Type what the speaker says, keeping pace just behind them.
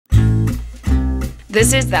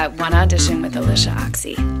This is That One Audition with Alyshia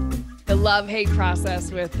Ochse. The love-hate process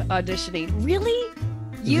with auditioning. Really?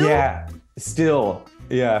 You? Yeah, still.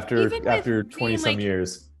 Yeah, after 20 some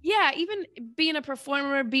years. Yeah, even being a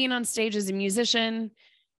performer, being on stage as a musician,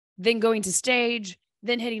 then going to stage,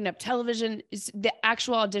 then hitting up television, is the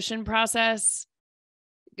actual audition process.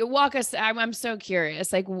 Walk us. I'm so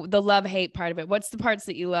curious, like the love-hate part of it. What's the parts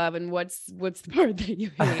that you love, and what's the part that you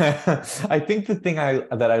hate? I think the thing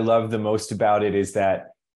that I love the most about it is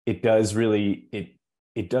that it does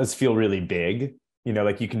feel really big. You know,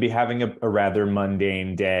 like you can be having a rather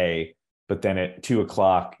mundane day, but then at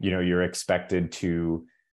 2:00, you're expected to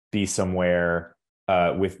be somewhere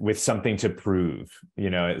with something to prove.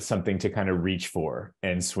 Something to kind of reach for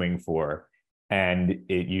and swing for. And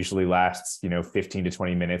it usually lasts, 15 to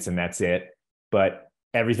 20 minutes, and that's it. But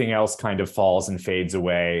everything else kind of falls and fades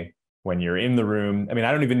away when you're in the room. I mean,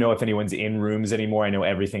 I don't even know if anyone's in rooms anymore. I know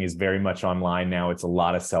everything is very much online now. It's a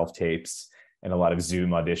lot of self-tapes and a lot of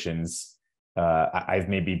Zoom auditions. I've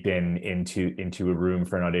maybe been into a room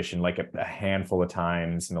for an audition like a handful of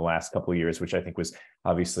times in the last couple of years, which I think was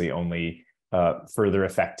obviously only further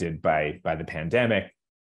affected by the pandemic.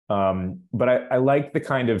 But I like the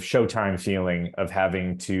kind of Showtime feeling of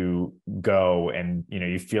having to go and,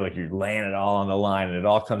 you feel like you're laying it all on the line and it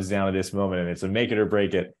all comes down to this moment and it's a make it or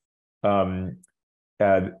break it.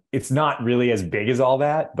 It's not really as big as all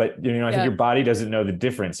that, but, I think your body doesn't know the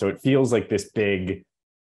difference. So it feels like this big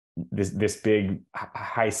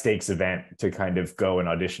high stakes event to kind of go and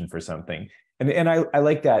audition for something. And I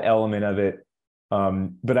like that element of it.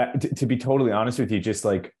 But to be totally honest with you, just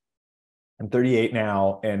like, I'm 38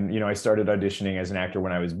 now, and I started auditioning as an actor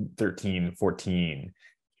when I was 13, 14.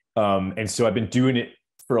 And so I've been doing it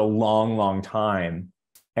for a long, long time.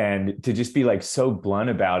 And to just be like so blunt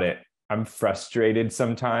about it, I'm frustrated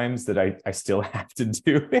sometimes that I still have to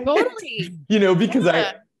do it. Totally. Because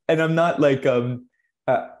I'm not like I've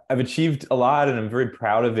achieved a lot and I'm very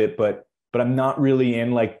proud of it, but I'm not really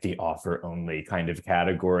in like the offer only kind of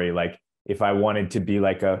category. Like, if I wanted to be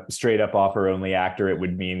like a straight up offer only actor,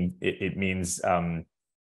 it means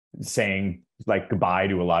saying like goodbye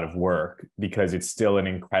to a lot of work, because it's still an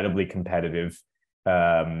incredibly competitive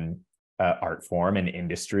art form and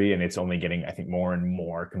industry. And it's only getting, I think, more and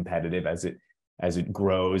more competitive as it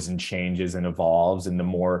grows and changes and evolves. And the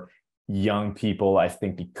more young people, I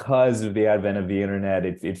think, because of the advent of the internet,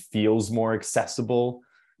 it feels more accessible.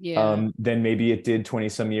 Than maybe it did 20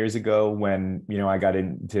 some years ago when, I got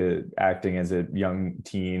into acting as a young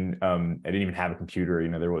teen. I didn't even have a computer,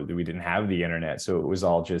 we didn't have the internet. So it was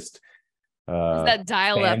all just that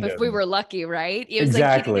dial up if we were lucky, right? It was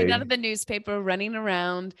exactly. Like getting out of the newspaper, running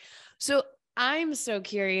around. So I'm so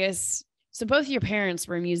curious. So both your parents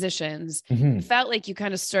were musicians. Mm-hmm. It felt like you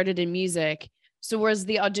kind of started in music. So was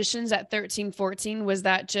the auditions at 13, 14, was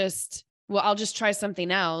that just, well, I'll just try something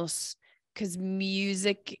else? Because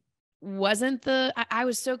music wasn't I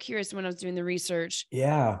was so curious when I was doing the research.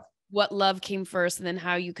 Yeah. What love came first, and then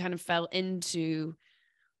how you kind of fell into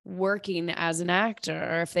working as an actor,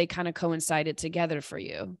 or if they kind of coincided together for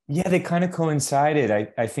you. Yeah, they kind of coincided.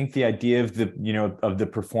 I think the idea of the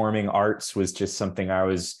performing arts was just something I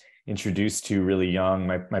was introduced to really young.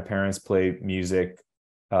 My parents play music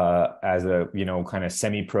as a, kind of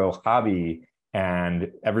semi-pro hobby. And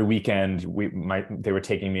every weekend they were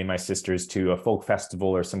taking me and my sisters to a folk festival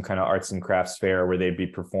or some kind of arts and crafts fair where they'd be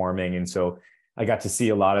performing. And so I got to see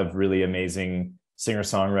a lot of really amazing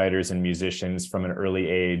singer-songwriters and musicians from an early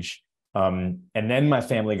age. And then my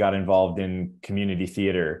family got involved in community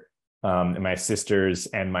theater. And my sisters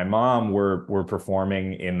and my mom were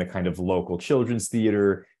performing in the kind of local children's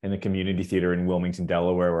theater and the community theater in Wilmington,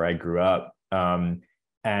 Delaware, where I grew up. And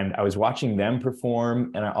I was watching them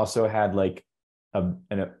perform. And I also had like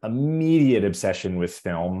an immediate obsession with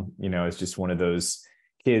film. It's just one of those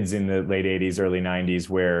kids in the late 80s, early 90s,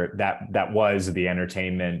 where that was the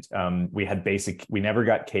entertainment. We never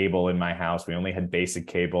got cable in my house. We only had basic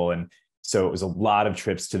cable. And so it was a lot of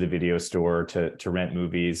trips to the video store to rent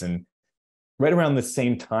movies. And right around the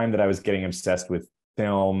same time that I was getting obsessed with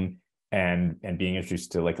film and being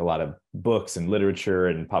introduced to like a lot of books and literature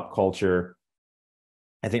and pop culture,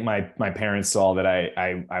 I think my parents saw that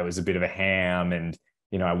I was a bit of a ham, and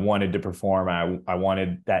I wanted to perform. I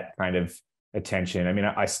wanted that kind of attention. I mean,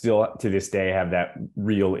 I still to this day have that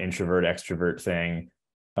real introvert extrovert thing,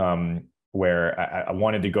 where I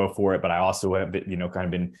wanted to go for it, but I also have been, kind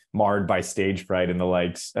of been marred by stage fright and the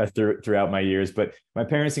likes throughout my years. But my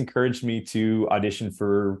parents encouraged me to audition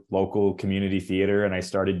for local community theater, and I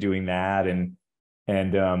started doing that.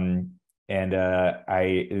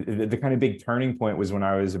 The kind of big turning point was when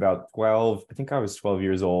I was about 12. I think I was 12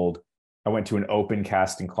 years old. I went to an open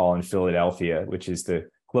casting call in Philadelphia, which is the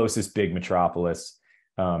closest big metropolis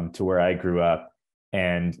to where I grew up.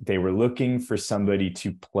 And they were looking for somebody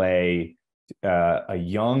to play a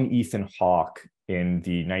young Ethan Hawke in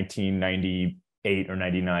the 1998 or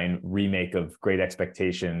 99 remake of Great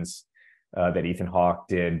Expectations that Ethan Hawke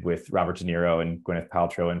did with Robert De Niro and Gwyneth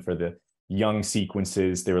Paltrow. And for the young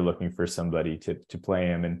sequences, they were looking for somebody to play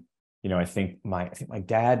him. And, you know, I think my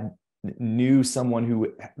dad knew someone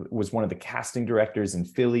who was one of the casting directors in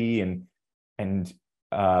Philly, and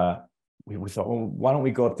we thought, well, why don't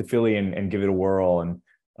we go up to Philly and give it a whirl? And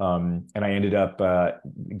I ended up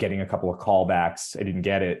getting a couple of callbacks. I didn't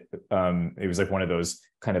get it. It was like one of those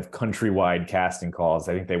kind of countrywide casting calls.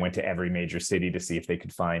 I think they went to every major city to see if they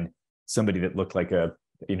could find somebody that looked like a,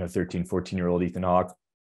 13, 14-year-old Ethan Hawke.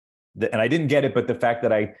 And I didn't get it, but the fact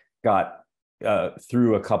that I got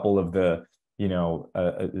through a couple of the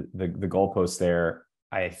goalposts there,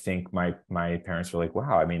 I think my parents were like,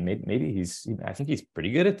 wow, I mean, maybe I think he's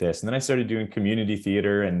pretty good at this. And then I started doing community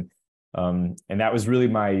theater, and that was really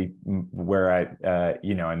where I,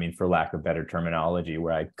 for lack of better terminology,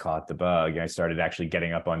 where I caught the bug. I started actually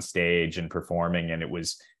getting up on stage and performing, and it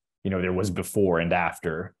was, there was before and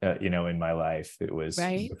after, in my life. It was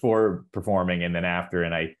before performing and then after.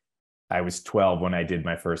 And I was 12 when I did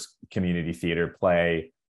my first community theater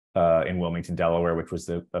play in Wilmington, Delaware, which was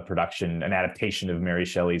an adaptation of Mary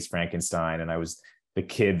Shelley's Frankenstein. And I was the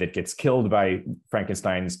kid that gets killed by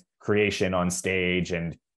Frankenstein's creation on stage.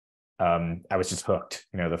 And I was just hooked,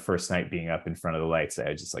 the first night being up in front of the lights.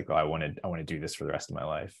 I was just like, oh, I want to do this for the rest of my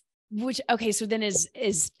life. So then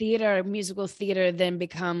is theater, musical theater then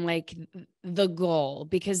become like the goal?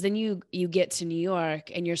 Because then you get to New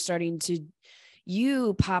York and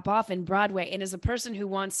you pop off in Broadway. And as a person who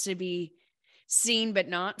wants to be seen but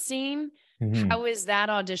not seen, how is that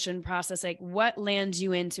audition process? Like, what lands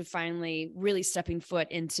you into finally really stepping foot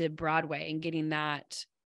into Broadway and getting that?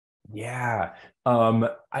 Yeah.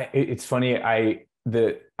 It's funny. I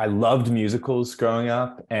loved musicals growing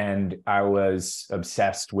up, and I was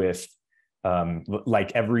obsessed with,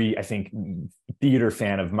 like every, I think, theater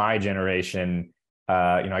fan of my generation.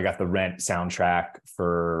 I got the Rent soundtrack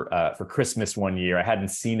for Christmas one year. I hadn't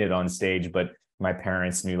seen it on stage, but my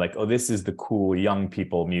parents knew, like, oh, this is the cool young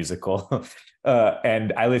people musical.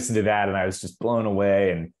 And I listened to that and I was just blown away.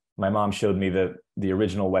 And my mom showed me the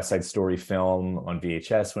original West Side Story film on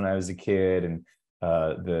VHS when I was a kid. And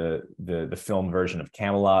the film version of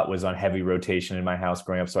Camelot was on heavy rotation in my house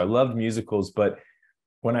growing up. So I loved musicals. But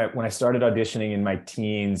when I started auditioning in my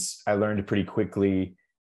teens, I learned pretty quickly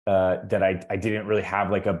that I didn't really have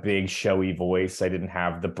like a big showy voice. I didn't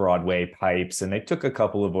have the Broadway pipes, and they took a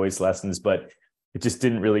couple of voice lessons, but it just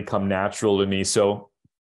didn't really come natural to me. So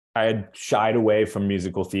I had shied away from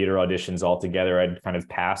musical theater auditions altogether. I'd kind of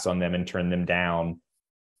pass on them and turn them down.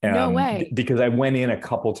 No way. Because I went in a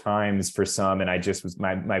couple times for some, and I just was,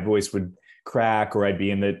 my voice would crack, or I'd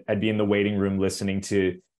be in the waiting room listening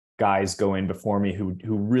to guys go in before me who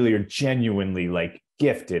really are genuinely like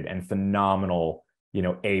gifted and phenomenal,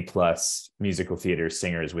 A+ musical theater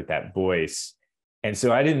singers with that voice. And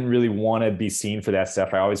so I didn't really want to be seen for that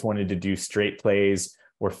stuff. I always wanted to do straight plays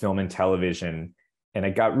or film and television. And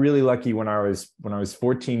I got really lucky when I was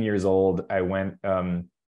 14 years old. I went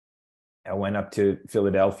up to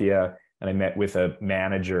Philadelphia, and I met with a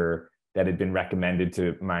manager that had been recommended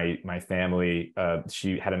to my family.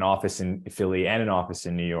 She had an office in Philly and an office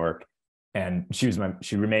in New York. And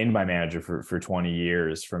she remained my manager for 20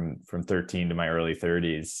 years, from 13 to my early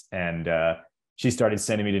 30s. And she started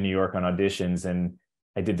sending me to New York on auditions. And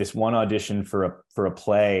I did this one audition for a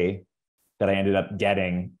play that I ended up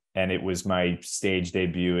getting. And it was my stage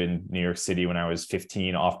debut in New York City when I was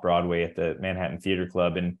 15, off Broadway at the Manhattan Theater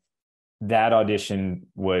Club. And that audition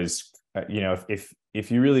was,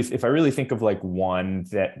 if I really think of like one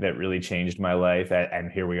that really changed my life,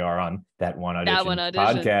 and here we are on that one audition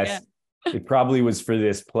podcast. Yeah. It probably was for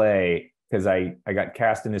this play, because I got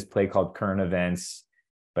cast in this play called Current Events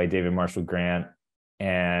by David Marshall Grant.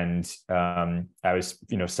 And I was,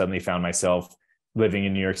 suddenly found myself living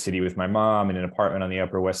in New York City with my mom in an apartment on the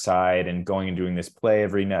Upper West Side, and going and doing this play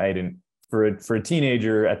every night. And for a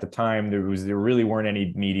teenager at the time, there really weren't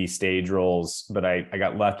any meaty stage roles, but I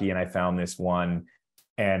got lucky and I found this one.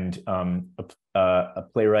 And a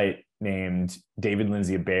playwright named David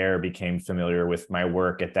Lindsay Bear became familiar with my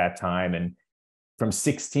work at that time. And from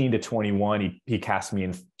 16 to 21, he cast me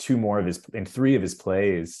in three of his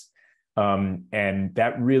plays. And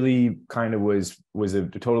that really kind of was a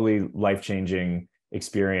totally life-changing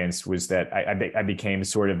experience, was that I became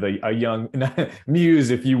sort of a young muse,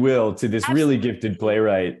 if you will, to this really gifted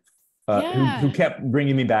playwright who kept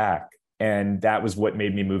bringing me back. And that was what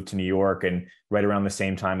made me move to New York. And right around the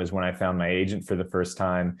same time as when I found my agent for the first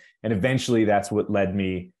time. And eventually that's what led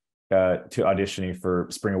me to auditioning for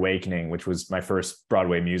Spring Awakening, which was my first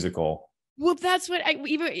Broadway musical. Well, that's what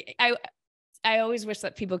I always wish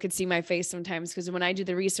that people could see my face sometimes, because when I do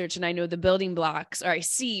the research and I know the building blocks, or I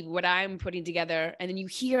see what I'm putting together, and then you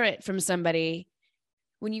hear it from somebody,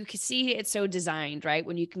 when you can see it's so designed, right?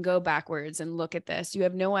 When you can go backwards and look at this, you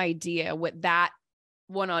have no idea what that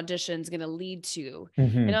one audition is going to lead to.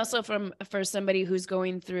 And also for somebody who's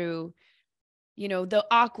going through, you know, the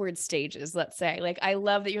awkward stages, let's say, like, I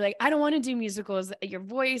love that you're like, I don't want to do musicals, your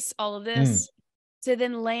voice, all of this, to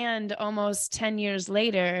then land almost 10 years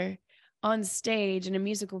later on stage in a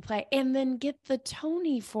musical play and then get the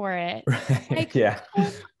Tony for it. Like,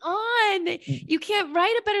 come on, you can't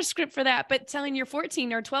write a better script for that. But telling your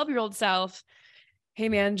 14 or 12-year-old self, hey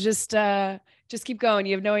man, just keep going.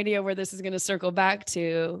 You have no idea where this is going to circle back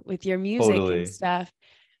to with your music and stuff.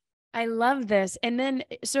 I love this. And then,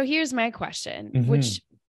 so here's my question, which,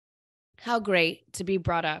 how great to be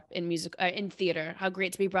brought up in music, in theater, how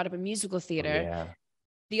great to be brought up in musical theater.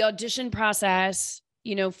 The audition process,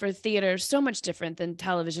 you know, for theater, so much different than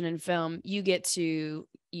television and film. You get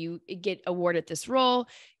awarded this role.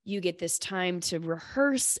 You get this time to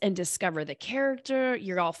rehearse and discover the character.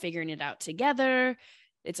 You're all figuring it out together.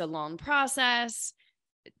 It's a long process,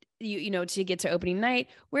 you know, to get to opening night.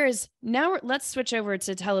 Whereas now let's switch over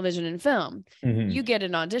to television and film. You get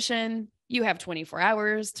an audition. You have 24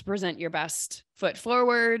 hours to present your best foot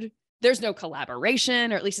forward. There's no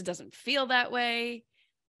collaboration, or at least it doesn't feel that way.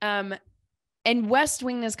 And West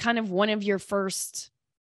Wing is kind of one of your first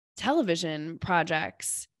television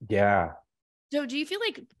projects. Yeah. So do you feel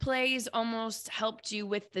like plays almost helped you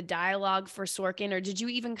with the dialogue for Sorkin, or did you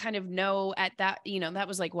even kind of know at that, you know, that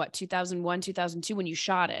was like what, 2001, 2002 when you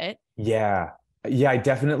shot it? Yeah. I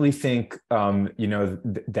definitely think, you know,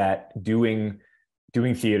 that doing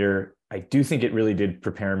theater, I do think it really did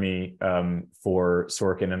prepare me for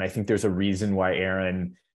Sorkin. And I think there's a reason why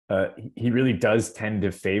Aaron, he really does tend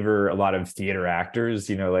to favor a lot of theater actors,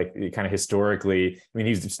 you know, like kind of historically. I mean,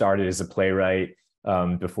 he's started as a playwright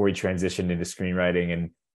before he transitioned into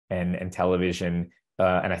screenwriting and television.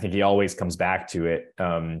 And I think he always comes back to it.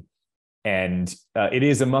 And it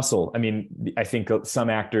is a muscle. I mean, I think some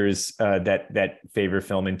actors that favor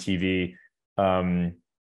film and TV,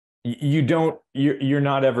 you're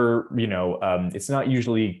not ever, you know, it's not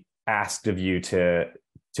usually asked of you to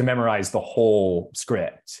memorize the whole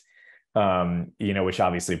script, you know, which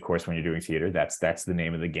obviously, of course, when you're doing theater, that's the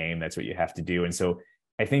name of the game. That's what you have to do. And so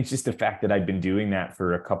I think just the fact that I'd been doing that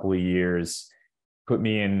for a couple of years put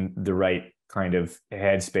me in the right kind of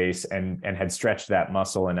headspace and had stretched that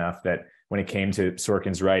muscle enough that when it came to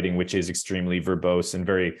Sorkin's writing, which is extremely verbose and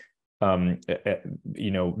very,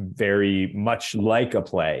 you know, very much like a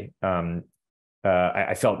play,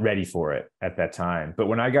 I felt ready for it at that time. But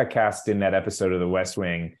when I got cast in that episode of The West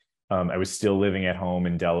Wing, I was still living at home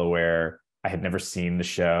in Delaware. I had never seen the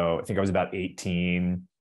show. I think I was about 18.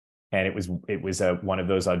 And it was one of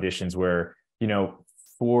those auditions where, you know,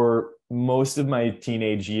 for most of my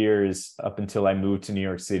teenage years, up until I moved to New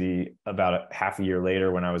York City about half a year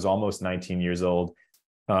later, when I was almost 19 years old,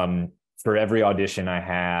 for every audition I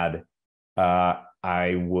had,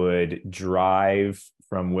 I would drive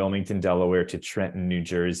from Wilmington, Delaware to Trenton, New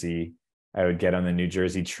Jersey. I would get on the New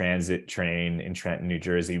Jersey Transit train in Trenton, New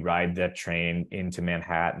Jersey, ride that train into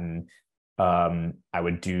Manhattan. I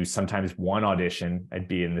would do sometimes one audition. I'd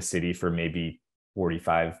be in the city for maybe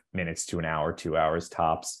 45 minutes to an hour, 2 hours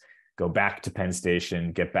tops, go back to Penn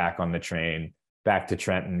Station, get back on the train, back to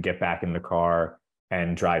Trenton, get back in the car,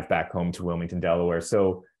 and drive back home to Wilmington, Delaware.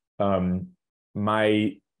 So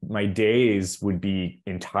my days would be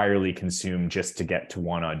entirely consumed just to get to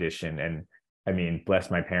one audition. And I mean, bless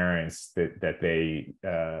my parents that they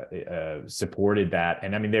supported that.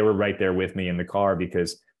 And I mean, they were right there with me in the car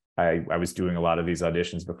because I was doing a lot of these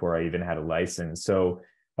auditions before I even had a license. So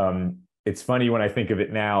it's funny when I think of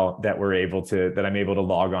it now that I'm able to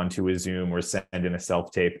log on to a Zoom or send in a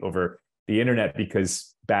self-tape over the internet,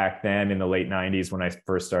 because back then in the late 90s, when I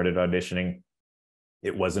first started auditioning,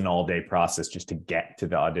 it was an all-day process just to get to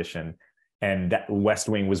the audition. And that West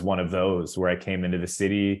Wing was one of those where I came into the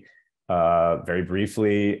city very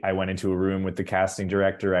briefly. I went into a room with the casting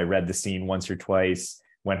director. I read the scene once or twice,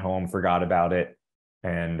 went home, forgot about it.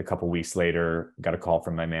 And a couple of weeks later, got a call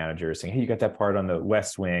from my manager saying, hey, you got that part on the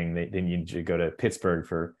West Wing. They need you to go to Pittsburgh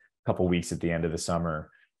for a couple of weeks at the end of the summer.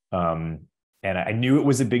 And I knew it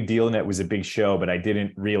was a big deal and it was a big show, but I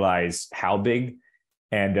didn't realize how big.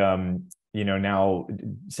 And, you know, now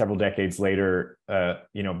several decades later,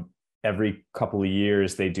 you know, every couple of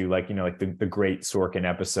years they do like, like the great Sorkin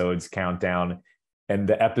episodes countdown. And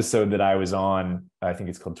the episode that I was on, I think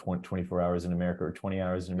it's called 24 Hours in America or 20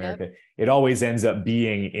 Hours in America. Yep. It always ends up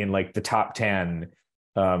being in like the top 10.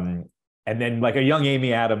 And then like a young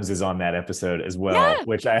Amy Adams is on that episode as well,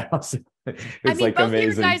 which I also, it's like both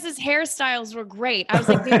amazing. Of your guys' hairstyles were great. I was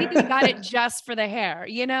like, maybe they got it just for the hair,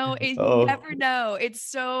 you never know. It's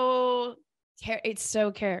so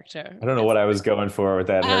character. I don't know what I was going for with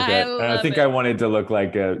that haircut. I think I wanted to look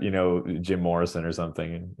like Jim Morrison or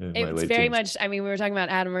something in my late very teens. much. I mean, we were talking about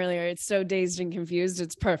Adam earlier. It's so Dazed and Confused.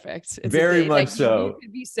 It's perfect. It's very much so. You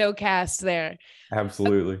could be so cast there.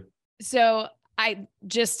 Absolutely. So I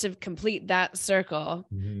just to complete that circle,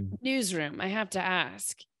 Newsroom. I have to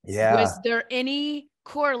ask. Yeah. Was there any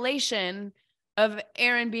correlation of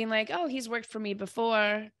Aaron being like, "Oh, he's worked for me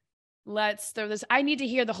before. Let's throw this." I need to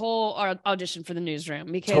hear the whole audition for the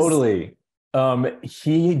Newsroom because totally.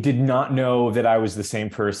 He did not know that I was the same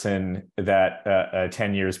person that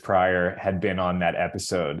 10 years prior had been on that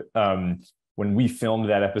episode. When we filmed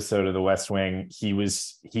that episode of The West Wing,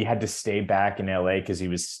 he had to stay back in LA because he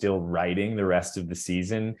was still writing the rest of the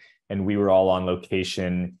season, and we were all on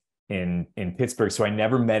location in Pittsburgh. So I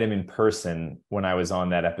never met him in person when I was on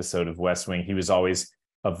that episode of West Wing. He was always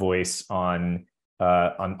a voice on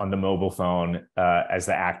the mobile phone as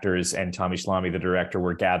the actors and Tommy Schlamme, the director,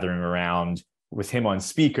 were gathering around with him on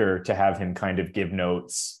speaker to have him kind of give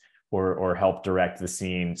notes or help direct the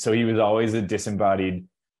scene. So he was always a disembodied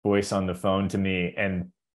voice on the phone to me.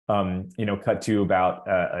 And, cut to about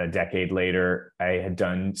a decade later, I had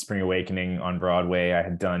done Spring Awakening on Broadway. I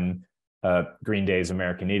had done Green Day's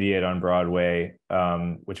American Idiot on Broadway,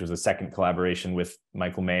 which was a second collaboration with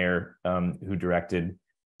Michael Mayer, who directed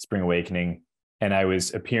Spring Awakening. And I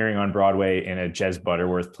was appearing on Broadway in a Jez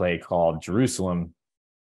Butterworth play called Jerusalem,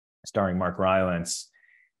 starring Mark Rylance.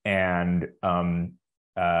 And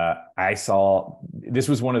I saw, this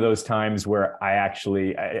was one of those times where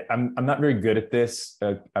I'm not very good at this.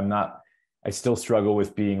 I still struggle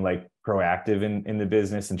with being like proactive in the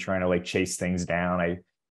business and trying to like chase things down.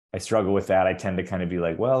 I struggle with that. I tend to kind of be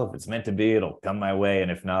like, well, if it's meant to be, it'll come my way. And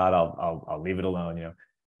if not, I'll leave it alone,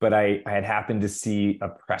 But I had happened to see a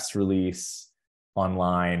press release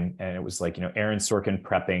online, and it was like, Aaron Sorkin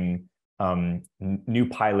prepping new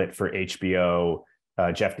pilot for HBO.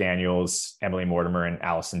 Jeff Daniels, Emily Mortimer, and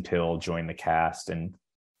Allison Pill joined the cast. And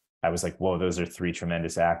I was like, whoa, those are three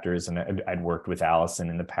tremendous actors. And I'd worked with Allison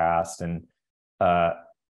in the past. And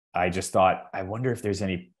I just thought, I wonder if there's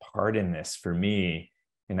any part in this for me.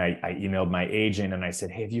 And I emailed my agent and I said,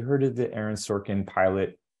 hey, have you heard of the Aaron Sorkin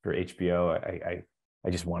pilot for HBO? I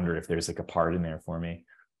just wonder if there's like a part in there for me.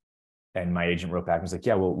 And my agent wrote back and was like,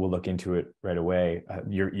 yeah, we'll look into it right away.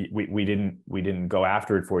 We didn't go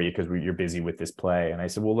after it for you because you're busy with this play. And I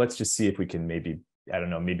said, well, let's just see if we can maybe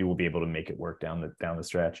we'll be able to make it work down the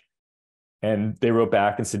stretch. And they wrote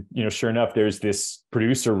back and said, sure enough, there's this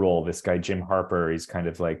producer role, this guy, Jim Harper. He's kind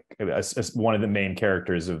of like one of the main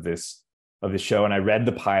characters of the show. And I read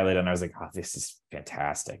the pilot and I was like, oh, this is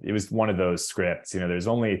fantastic. It was one of those scripts, there's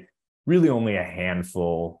really only a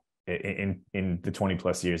handful in the 20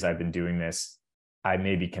 plus years I've been doing this. I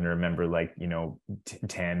maybe can remember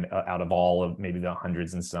 10 out of all of maybe the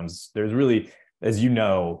hundreds and some. There's really, as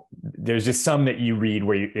there's just some that you read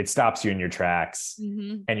where it stops you in your tracks,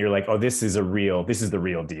 and you're like, oh, this is the real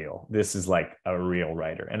deal. This is like a real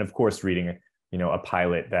writer. And of course, reading a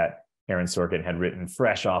pilot that Aaron Sorkin had written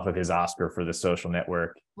fresh off of his Oscar for The Social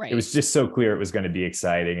Network. Right. It was just so clear it was going to be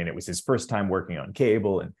exciting. And it was his first time working on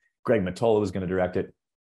cable, and Greg Mottola was going to direct it.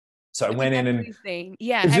 So I went in and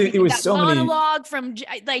it was so monologue from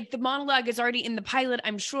the monologue is already in the pilot.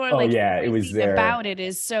 I'm sure. It was there. About it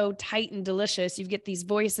is so tight and delicious. You get these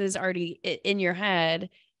voices already in your head.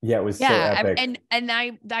 Yeah, it was so epic. And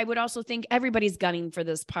I would also think everybody's gunning for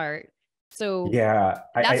this part. So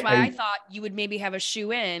that's why I thought you would maybe have a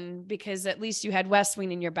shoe in, because at least you had West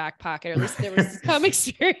Wing in your back pocket, or at least there was some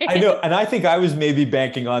experience. I know. And I think I was maybe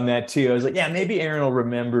banking on that too. I was like, yeah, maybe Aaron will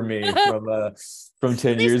remember me from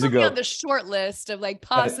 10 years ago. On the short list of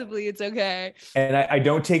possibly it's okay. And I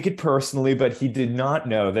don't take it personally, but he did not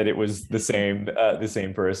know that it was the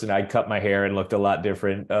same person. I cut my hair and looked a lot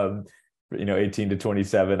different. 18 to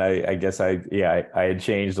 27. I guess I had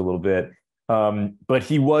changed a little bit. But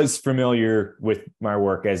he was familiar with my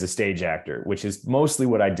work as a stage actor, which is mostly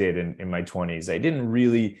what I did in my 20s. I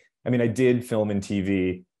did film and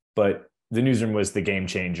TV, but the Newsroom was the game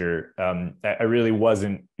changer. I really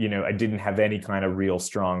wasn't, I didn't have any kind of real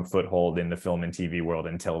strong foothold in the film and TV world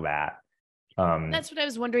until that. That's what I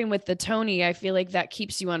was wondering with the Tony. I feel like that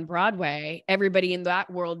keeps you on Broadway. Everybody in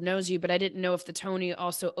that world knows you, but I didn't know if the Tony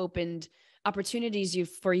also opened opportunities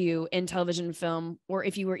for you in television and film, or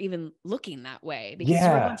if you were even looking that way, because you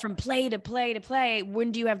were going from play to play to play.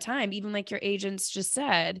 When do you have time? Even like your agents just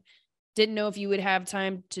said, didn't know if you would have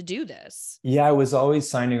time to do this. Yeah, I was always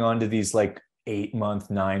signing on to these like 8-month,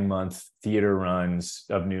 9-month theater runs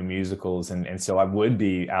of new musicals. And so I would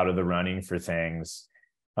be out of the running for things.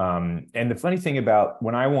 And the funny thing about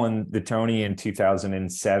when I won the Tony in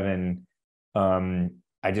 2007,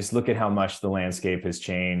 I just look at how much the landscape has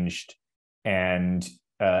changed. And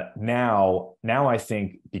now I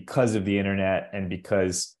think because of the internet and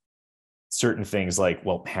because certain things like,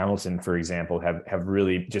 well, Hamilton, for example, have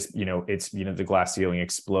really just, it's, the glass ceiling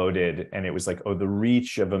exploded, and it was like, oh, the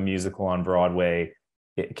reach of a musical on Broadway,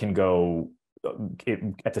 it can go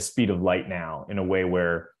at the speed of light now, in a way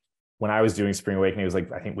where when I was doing Spring Awakening, it was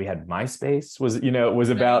like, I think we had MySpace was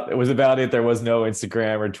about it. There was no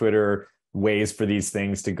Instagram or Twitter ways for these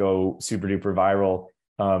things to go super duper viral.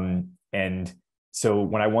 And so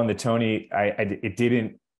when I won the Tony, it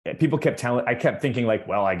didn't, people kept I kept thinking like,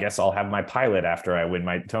 well, I guess I'll have my pilot after I win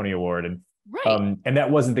my Tony Award. And right. And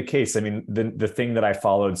that wasn't the case. I mean, the thing that I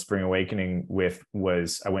followed Spring Awakening with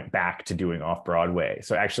was I went back to doing off Broadway.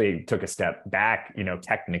 So actually took a step back,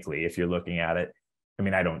 technically, if you're looking at it. I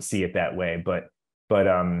mean, I don't see it that way, but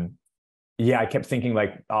yeah, I kept thinking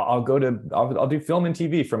like, I'll do film and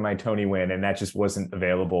TV from my Tony win. And that just wasn't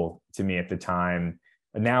available to me at the time.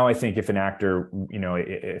 Now I think if an actor,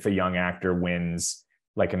 if a young actor wins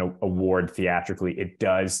like an award theatrically, it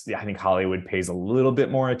does, I think Hollywood pays a little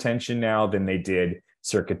bit more attention now than they did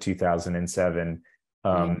circa 2007.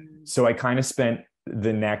 So I kind of spent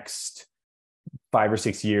the next 5 or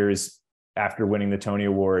 6 years after winning the Tony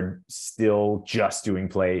Award still just doing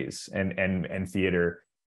plays and theater.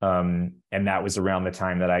 And that was around the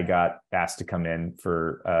time that I got asked to come in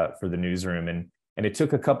for the Newsroom. And it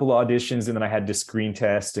took a couple auditions, and then I had to screen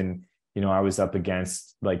test, and I was up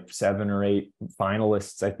against like 7 or 8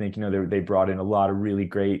 finalists. I think, they brought in a lot of really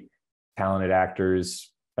great, talented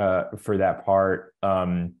actors for that part.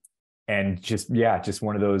 And just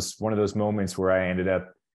one of those moments where I ended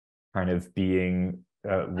up kind of being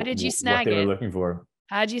How did you snag what they it? were looking for.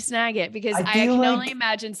 How'd you snag it? Because I can only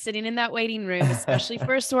imagine sitting in that waiting room, especially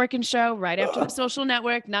for a Sorkin show right after The Social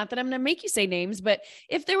Network. Not that I'm going to make you say names, but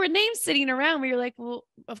if there were names sitting around where you're like, well,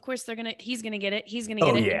 of course he's going to get it. He's going to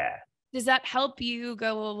get it. Yeah. Does that help you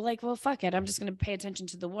go like, well, fuck it, I'm just going to pay attention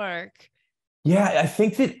to the work? Yeah, I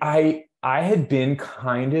think that I had been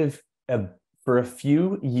kind of for a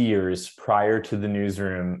few years prior to the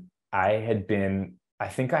Newsroom, I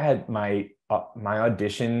think I had my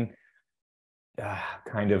audition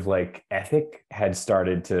kind of like ethic had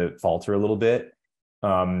started to falter a little bit.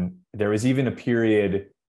 There was even a period,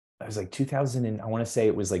 it was like 2000, and I want to say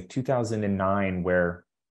it was like 2009, where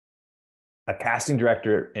a casting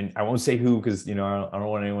director, and I won't say who, because I don't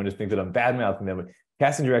want anyone to think that I'm bad mouthing them, but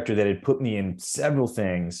casting director that had put me in several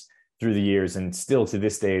things through the years, and still to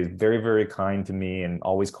this day is very, very kind to me and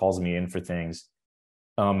always calls me in for things.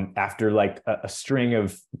 After like a string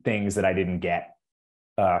of things that I didn't get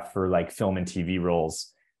for like film and TV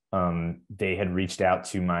roles, they had reached out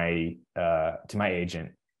to my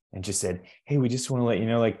agent and just said, hey, we just want to let you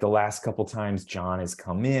know, like the last couple times John has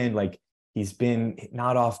come in, like he's been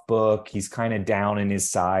not off book. He's kind of down in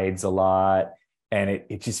his sides a lot. And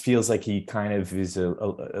it just feels like he kind of is a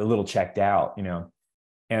little checked out,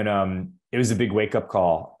 And it was a big wake up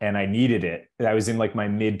call, and I needed it. I was in like my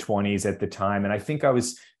mid-20s at the time. And I think I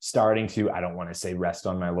was starting to, I don't want to say rest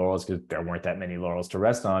on my laurels, because there weren't that many laurels to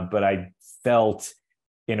rest on, but I felt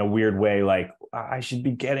in a weird way like I should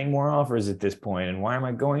be getting more offers at this point. And why am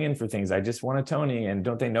I going in for things? I just want a Tony, and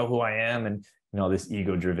don't they know who I am? And this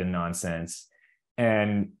ego-driven nonsense.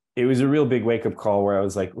 And it was a real big wake-up call where I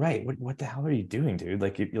was like, right, what the hell are you doing, dude?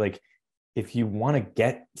 Like, if you want to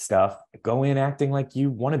get stuff, go in acting like you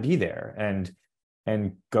want to be there,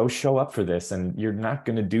 and go show up for this. And you're not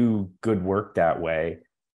going to do good work that way.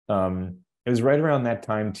 It was right around that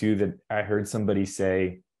time too that I heard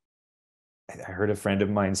a friend of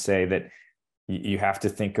mine say that you have to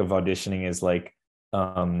think of auditioning as like,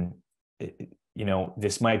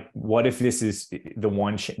 what if this is the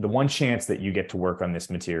one chance that you get to work on this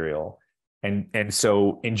material, and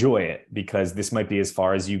so enjoy it, because this might be as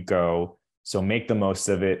far as you go. So make the most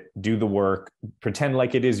of it, do the work, pretend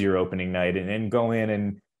like it is your opening night, and then go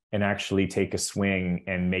in and actually take a swing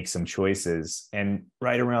and make some choices. And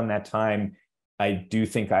right around that time, I do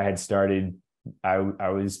think I had started, I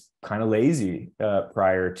was kind of lazy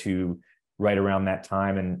prior to right around that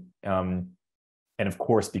time. And And of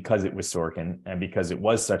course, because it was Sorkin and because it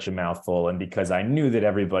was such a mouthful, and because I knew that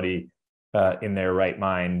everybody in their right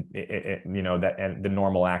mind, that, and the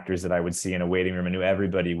normal actors that I would see in a waiting room, I knew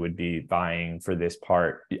everybody would be vying for this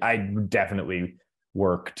part. I definitely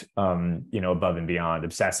worked, above and beyond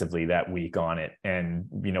obsessively that week on it, and,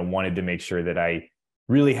 wanted to make sure that I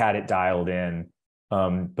really had it dialed in.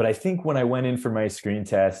 But I think when I went in for my screen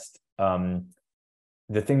test,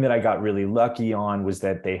 the thing that I got really lucky on was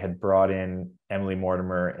that they had brought in Emily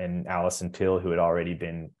Mortimer and Allison Pill, who had already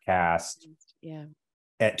been cast,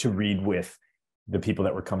 to read with the people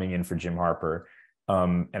that were coming in for Jim Harper.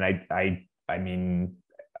 And I mean,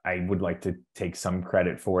 I would like to take some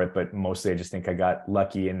credit for it, but mostly I just think I got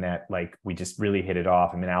lucky in that, like, we just really hit it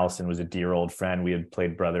off. I mean, Allison was a dear old friend. We had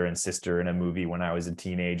played brother and sister in a movie when I was a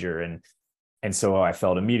teenager. And so I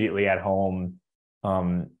felt immediately at home.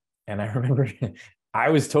 And I remember I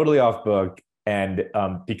was totally off book. And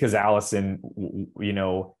because Allison,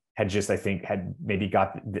 had just, I think, had maybe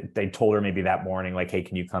they told her maybe that morning, like, hey,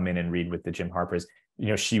 can you come in and read with the Jim Harpers?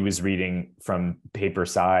 She was reading from paper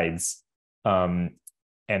sides. And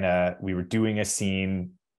we were doing a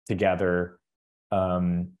scene together.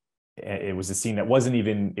 It was a scene that wasn't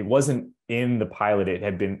in the pilot.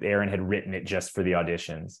 Aaron had written it just for the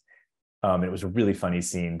auditions. And it was a really funny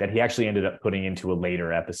scene that he actually ended up putting into a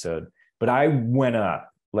later episode. But I went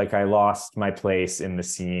up, like, I lost my place in the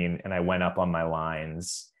scene, and I went up on my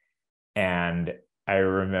lines. And I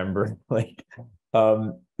remember, like,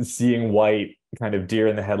 seeing White, kind of deer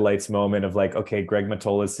in the headlights moment of, like, okay, Greg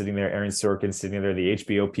Mottola's sitting there, Aaron Sorkin's sitting there, the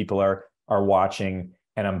HBO people are watching,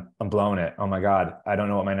 and I'm blowing it. Oh my God, I don't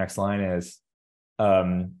know what my next line is.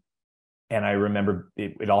 And I remember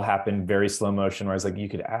it all happened very slow motion, where I was like, you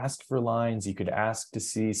could ask for lines, you could ask to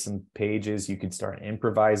see some pages, you could start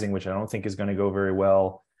improvising, which I don't think is going to go very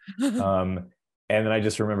well. And then I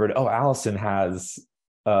just remembered, oh, Allison has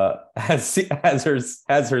her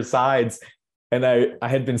sides. And I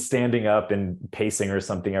had been standing up and pacing or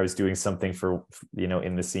something. I was doing something for,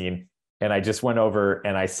 in the scene. And I just went over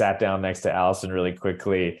and I sat down next to Allison really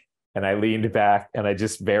quickly. And I leaned back and I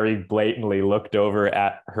just very blatantly looked over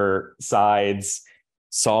at her sides,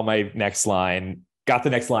 saw my next line, got the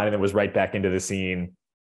next line, and then was right back into the scene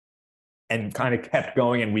and kind of kept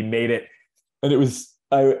going. And we made it. And it was,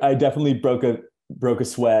 I definitely broke a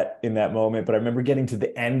sweat in that moment. But I remember getting to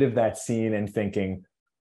the end of that scene and thinking,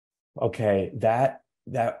 okay, that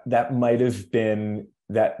might have been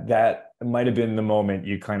the moment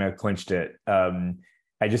you kind of clinched it.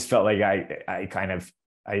 I just felt like I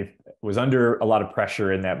was under a lot of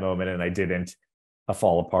pressure in that moment, and I didn't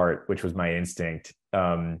fall apart, which was my instinct.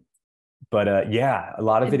 But yeah, a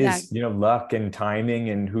lot of it is, luck and timing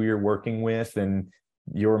and who you're working with and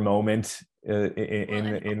your moment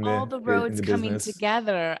in all the roads in the coming business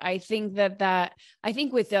together. I think I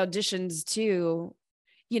think with the auditions too,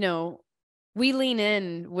 we lean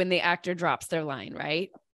in when the actor drops their line,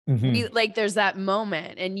 right? Mm-hmm. There's that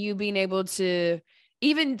moment, and you being able to,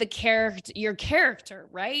 even your character,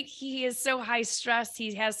 right? He is so high stress.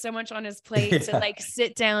 He has so much on his plate to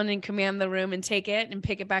sit down and command the room and take it and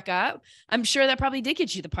pick it back up. I'm sure that probably did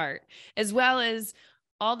get you the part, as well as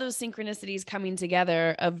all those synchronicities coming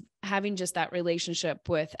together of having just that relationship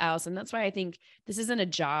with Allison. That's why I think this isn't a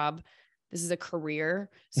job. This is a career.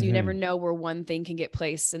 So you never know where one thing can get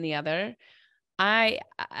placed in the other. I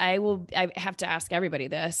have to ask everybody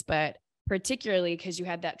this, but particularly because you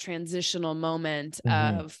had that transitional moment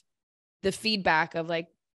of the feedback of, like,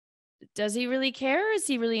 does he really care? Is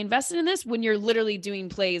he really invested in this? When you're literally doing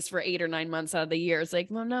plays for 8 or 9 months out of the year, it's like,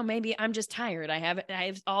 well, no, maybe I'm just tired. I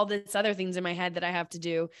have all this other things in my head that I have to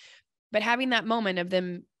do. But having that moment of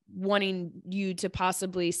them wanting you to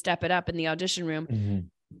possibly step it up in the audition room,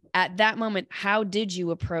 at that moment, how did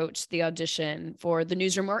you approach the audition for the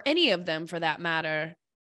Newsroom, or any of them for that matter,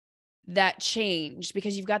 that changed?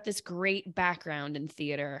 Because you've got this great background in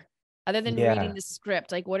theater. Other than reading the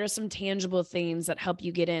script, like, what are some tangible things that help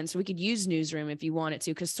you get in? So we could use Newsroom if you wanted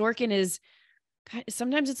to, because Sorkin is,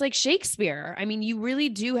 sometimes it's like Shakespeare. I mean, you really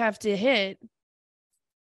do have to hit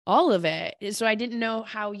all of it. So I didn't know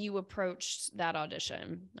how you approached that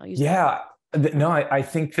audition. No, I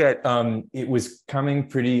think that it was coming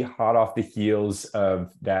pretty hot off the heels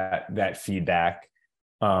of that feedback.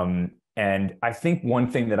 And I think one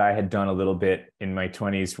thing that I had done a little bit in my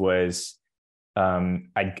 20s was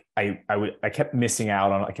I kept missing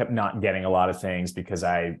out on, I kept not getting a lot of things because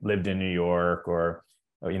I lived in New York, or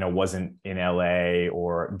wasn't in LA,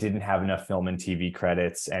 or didn't have enough film and TV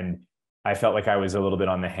credits. And I felt like I was a little bit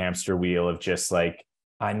on the hamster wheel of just like,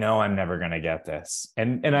 I know I'm never going to get this.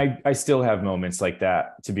 And I still have moments like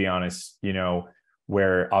that, to be honest,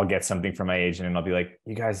 where I'll get something from my agent and I'll be like,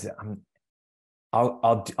 you guys,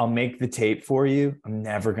 I'll make the tape for you. I'm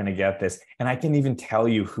never going to get this. And I can even tell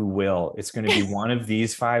you who will. It's going to be one of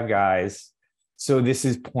these 5 guys. So this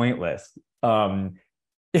is pointless. And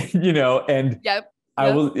Yep.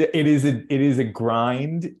 I will, it is a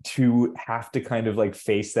grind to have to kind of like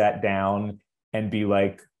face that down and be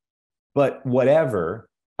like, but whatever,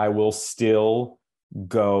 I will still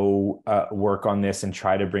go work on this and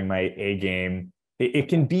try to bring my A game. It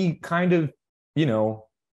can be kind of,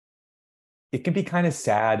 it can be kind of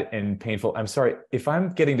sad and painful. I'm sorry if I'm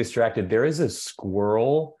getting distracted. There is a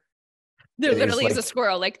squirrel. There literally is a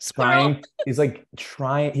squirrel, like squirrel. He's like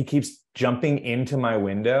trying. He keeps jumping into my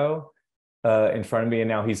window in front of me, and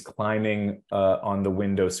now he's climbing on the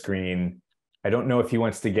window screen. I don't know if he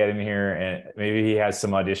wants to get in here, and maybe he has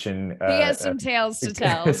some audition. He has some tales to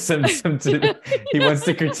tell. He wants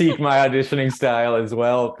to critique my auditioning style as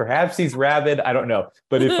well. Perhaps he's rabid. I don't know.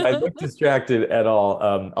 But if I look distracted at all,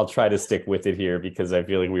 I'll try to stick with it here because I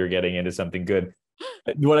feel like we were getting into something good.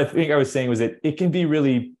 What I think I was saying was that it can be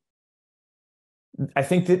really. I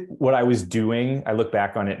think that what I was doing, I look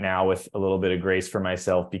back on it now with a little bit of grace for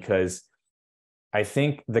myself because I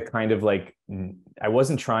think the kind of like, I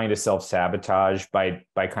wasn't trying to self-sabotage by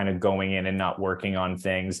kind of going in and not working on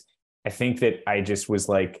things. I think that I just was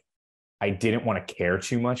like, I didn't want to care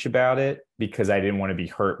too much about it because I didn't want to be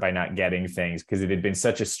hurt by not getting things because it had been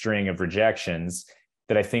such a string of rejections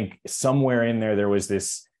that I think somewhere in there was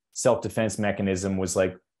this self-defense mechanism was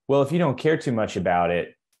like, well, if you don't care too much about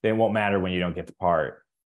it, then it won't matter when you don't get the part.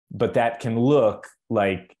 But that can look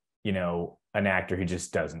like, an actor who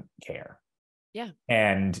just doesn't care. Yeah.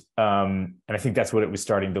 And I think that's what it was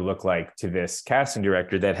starting to look like to this casting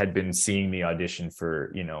director that had been seeing me audition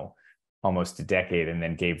for, almost a decade and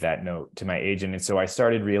then gave that note to my agent. And so I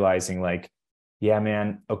started realizing like, yeah,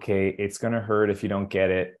 man, okay, it's going to hurt if you don't get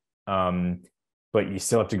it. But you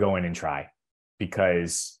still have to go in and try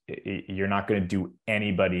because you're not going to do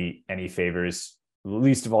anybody any favors,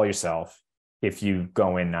 least of all yourself, if you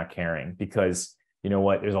go in not caring, because you know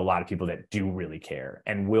what, there's a lot of people that do really care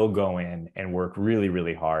and will go in and work really,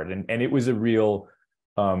 really hard. And it was a real,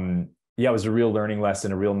 it was a real learning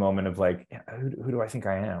lesson, a real moment of like, who do I think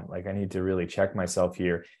I am? Like, I need to really check myself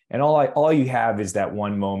here. And all you have is that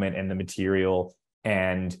one moment and the material,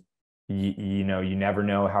 and you never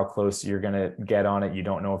know how close you're going to get on it. You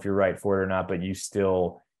don't know if you're right for it or not, but you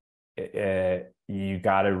still, you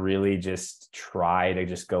got to really just try to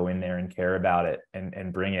just go in there and care about it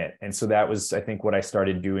and bring it. And so that was, I think, what I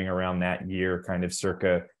started doing around that year, kind of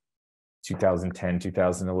circa 2010,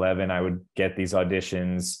 2011. I would get these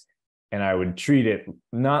auditions and I would treat it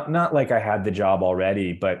not like I had the job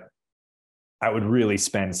already, but I would really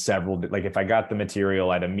spend like if I got the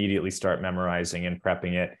material, I'd immediately start memorizing and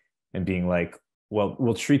prepping it and being like, well,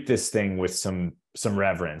 we'll treat this thing with some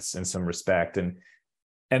reverence and some respect. And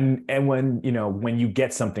when you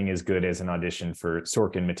get something as good as an audition for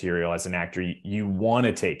Sorkin material as an actor, you want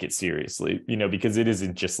to take it seriously, because it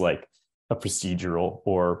isn't just like a procedural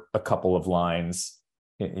or a couple of lines,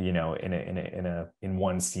 in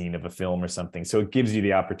one scene of a film or something. So it gives you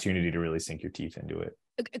the opportunity to really sink your teeth into it.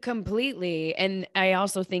 Completely. And I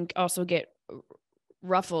also think get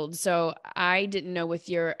ruffled. So I didn't know, with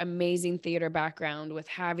your amazing theater background, with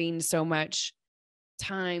having so much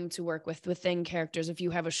time to work within characters, if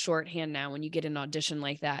you have a shorthand now when you get an audition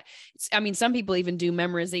like that. Some people even do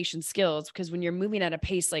memorization skills, because when you're moving at a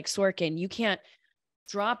pace like Sorkin, you can't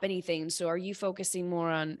drop anything. So are you focusing more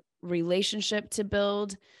on relationship to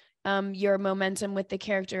build your momentum with the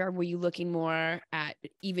character, or were you looking more at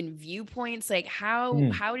even viewpoints? Like how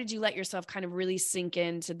did you let yourself kind of really sink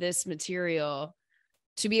into this material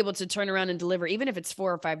to be able to turn around and deliver, even if it's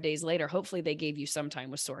 4 or 5 days later? Hopefully they gave you some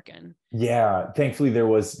time with Sorkin. Yeah, thankfully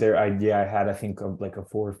I had, I think, like a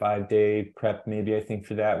 4 or 5 day prep, maybe, I think,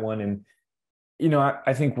 for that one. And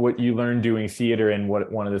I think what you learn doing theater, and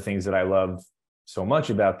one of the things that I love so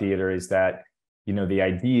much about theater, is that the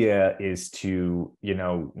idea is to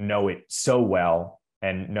know it so well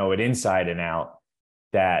and know it inside and out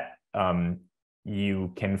that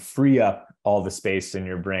you can free up all the space in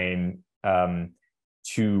your brain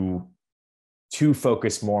to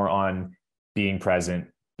focus more on being present,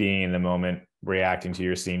 being in the moment, reacting to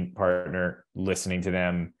your scene partner, listening to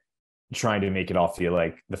them, trying to make it all feel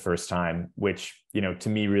like the first time, which, to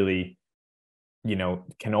me, really,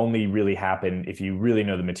 can only really happen if you really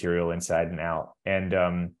know the material inside and out.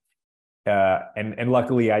 And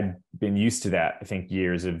luckily I'd been used to that. I think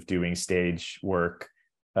years of doing stage work,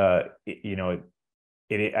 it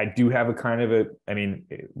I do have a kind of I mean,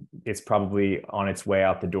 it's probably on its way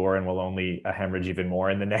out the door and will only hemorrhage even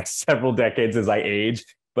more in the next several decades as I age.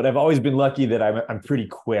 But I've always been lucky that I'm pretty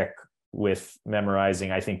quick with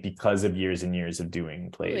memorizing, I think, because of years and years of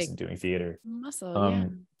doing plays and doing theater. Muscle, yeah.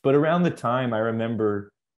 But around the time, I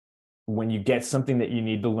remember when you get something that you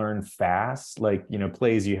need to learn fast, like,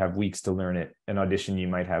 plays, you have weeks to learn it. An audition, you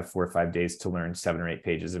might have 4 or 5 days to learn 7 or 8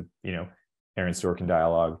 pages of, Aaron Sorkin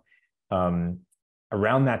dialogue.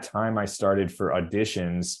 Around that time, I started for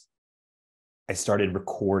auditions. I started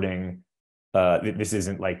recording. This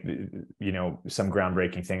isn't like, some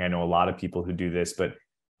groundbreaking thing. I know a lot of people who do this, but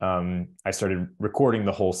I started recording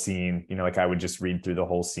the whole scene. Like I would just read through the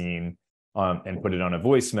whole scene and put it on a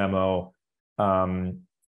voice memo.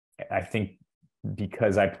 I think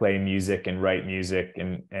because I play music and write music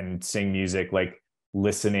and sing music, like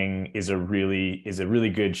listening is a really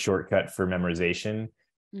good shortcut for memorization.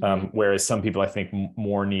 Whereas some people, I think,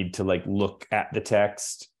 more need to like look at the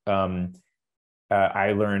text.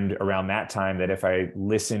 I learned around that time that if I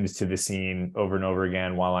listened to the scene over and over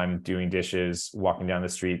again while I'm doing dishes, walking down the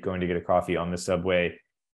street, going to get a coffee on the subway,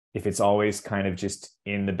 if it's always kind of just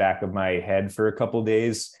in the back of my head for a couple of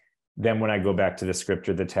days, then when I go back to the script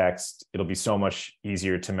or the text, it'll be so much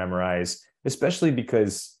easier to memorize, especially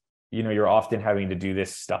because, you're often having to do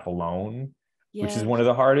this stuff alone, which is one of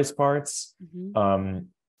the hardest parts.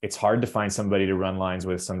 It's hard to find somebody to run lines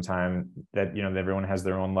with sometime that, everyone has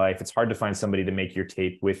their own life. It's hard to find somebody to make your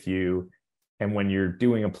tape with you. And when you're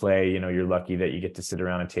doing a play, you're lucky that you get to sit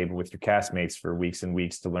around a table with your castmates for weeks and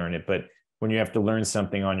weeks to learn it. But when you have to learn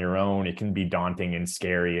something on your own, it can be daunting and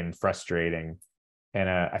scary and frustrating. And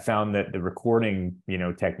I found that the recording,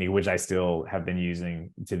 technique, which I still have been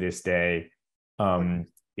using to this day,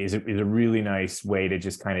 is a really nice way to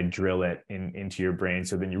just kind of drill it into your brain.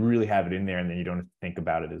 So then you really have it in there and then you don't think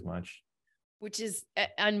about it as much. Which is an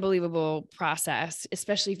unbelievable process,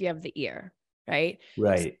 especially if you have the ear, right?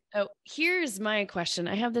 Right. So here's my question.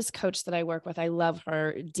 I have this coach that I work with. I love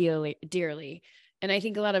her dearly. And I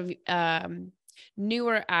think a lot of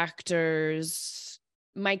newer actors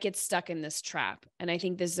might get stuck in this trap. And I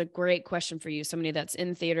think this is a great question for you. Somebody that's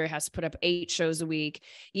in theater has to put up 8 shows a week.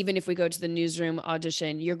 Even if we go to the Newsroom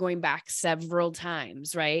audition, you're going back several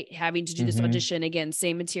times, right? Having to do this audition again,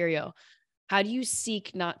 same material. How do you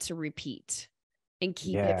seek not to repeat and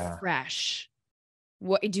keep it fresh?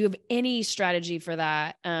 What do you have any strategy for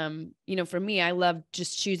that? For me, I love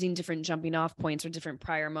just choosing different jumping off points or different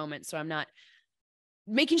prior moments. So I'm not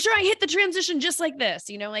making sure I hit the transition just like this,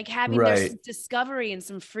 like having there's discovery and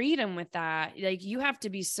some freedom with that. Like you have to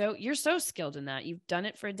be you're so skilled in that. You've done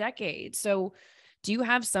it for a decade. So do you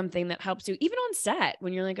have something that helps you even on set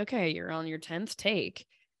when you're like, okay, you're on your 10th take?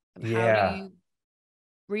 How do you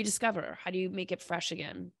rediscover? How do you make it fresh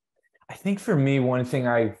again? I think for me, one thing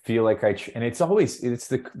I feel like and it's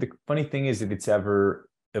the funny thing is that it's ever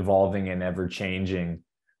evolving and ever changing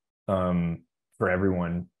for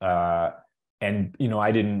everyone. And,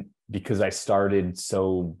 because I started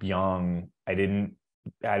so young, I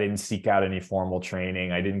didn't seek out any formal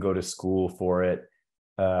training. I didn't go to school for it.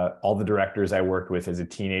 All the directors I worked with as a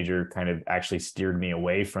teenager kind of actually steered me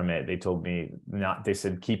away from it. They told me they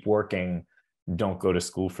said, keep working, don't go to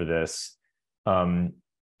school for this. And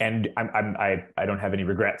I don't have any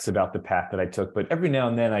regrets about the path that I took, but every now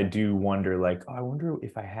and then I do wonder, like, I wonder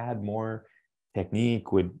if I had more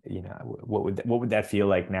technique, what would that feel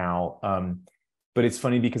like now? But it's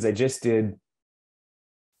funny because I just did,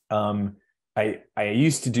 I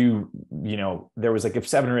used to do, there was like a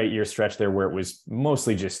 7 or 8 year stretch there where it was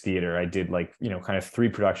mostly just theater. I did like, kind of 3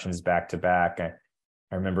 productions back to back. I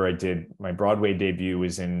remember I did my Broadway debut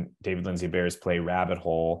was in David Lindsay Bear's play Rabbit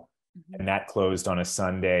Hole, and that closed on a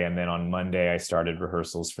Sunday. And then on Monday, I started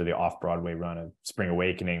rehearsals for the off-Broadway run of Spring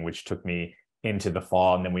Awakening, which took me into the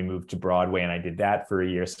fall. And then we moved to Broadway and I did that for a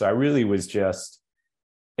year. So I really was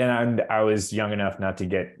and I was young enough not to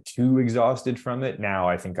get too exhausted from it. Now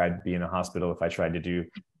I think I'd be in a hospital if I tried to do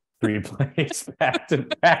 3 plays back to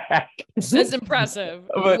back. That's impressive.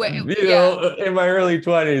 But, in my early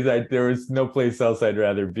 20s, there was no place else I'd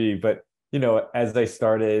rather be. But, as I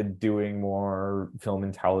started doing more film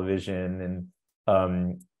and television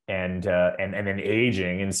and then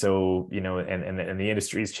aging. And so, and the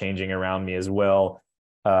industry is changing around me as well.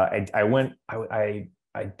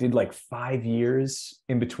 I did like 5 years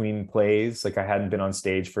in between plays. Like I hadn't been on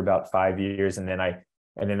stage for about 5 years. And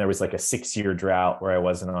then there was like a 6-year drought where I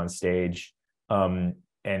wasn't on stage. And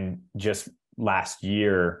just last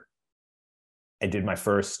year, I did my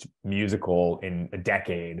first musical in a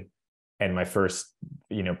decade and my first,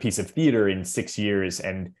 piece of theater in 6 years.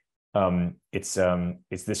 And It's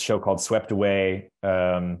this show called Swept Away.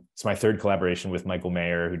 It's my third collaboration with Michael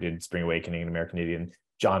Mayer, who did Spring Awakening and American Idiot.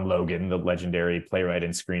 John Logan, the legendary playwright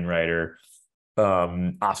and screenwriter,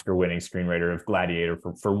 Oscar-winning screenwriter of Gladiator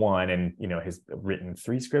for one, and has written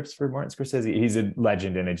 3 scripts for Martin Scorsese. He's a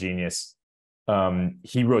legend and a genius.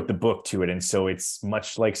 He wrote the book to it, and so it's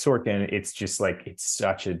much like Sorkin. It's just like, it's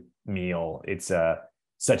such a meal. It's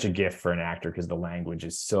such a gift for an actor, because the language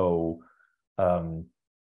is so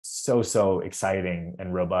exciting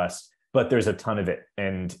and robust, but there's a ton of it.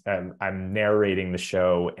 And I'm narrating the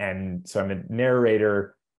show, and so I'm a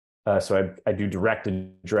narrator. So I do direct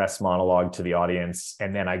address monologue to the audience,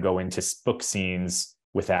 and then I go into book scenes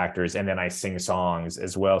with actors, and then I sing songs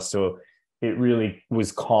as well. So it really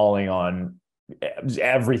was calling on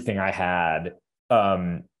everything I had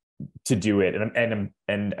to do it. And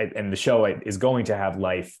the show is going to have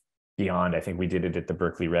life beyond. I think we did it at the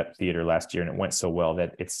Berkeley Rep Theater last year, and it went so well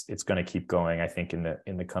that it's going to keep going, I think, in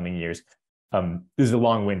the coming years. This is a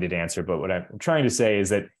long-winded answer, but what I'm trying to say is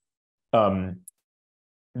that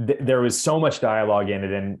there was so much dialogue in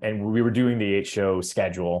it, and we were doing the 8-show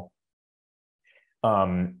schedule,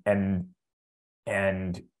 and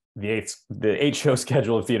the 8-show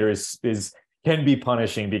schedule of theater can be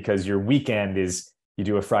punishing, because your weekend is, you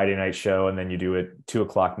do a Friday night show, and then you do a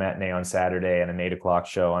 2:00 matinee on Saturday, and an 8:00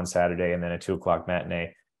 show on Saturday, and then a 2:00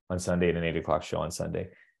 matinee on Sunday, and an 8:00 show on Sunday.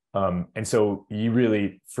 And so you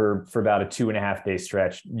really, for about a 2.5 day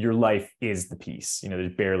stretch, your life is the piece.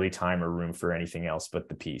 There's barely time or room for anything else but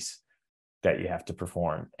the piece that you have to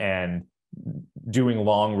perform. And doing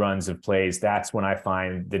long runs of plays, that's when I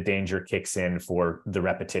find the danger kicks in for the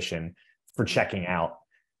repetition, for checking out,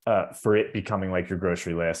 for it becoming like your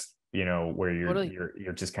grocery list, where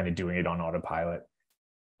you're just kind of doing it on autopilot,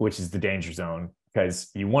 which is the danger zone,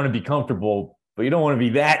 because you want to be comfortable, but you don't want to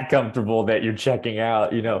be that comfortable that you're checking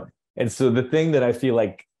out, And so the thing that I feel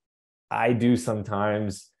like I do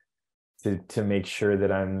sometimes to make sure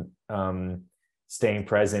that I'm staying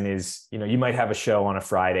present is, you might have a show on a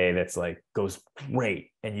Friday that's like goes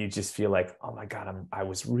great, and you just feel like, oh my God, I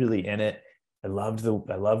was really in it. I loved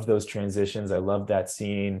those transitions. I loved that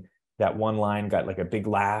scene. That one line got like a big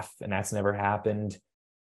laugh, and that's never happened.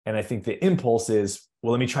 And I think the impulse is,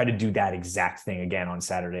 well, let me try to do that exact thing again on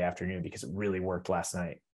Saturday afternoon, because it really worked last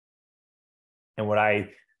night. And what I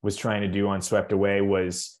was trying to do on Swept Away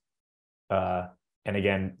was, and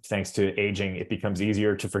again, thanks to aging, it becomes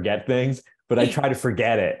easier to forget things, but I try to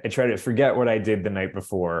forget it. I try to forget what I did the night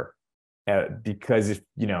before, because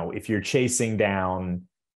if you're chasing down,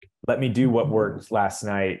 let me do what worked last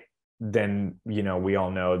night, then we all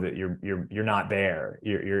know that you're not there.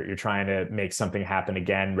 You're trying to make something happen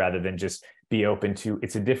again, rather than just be open to,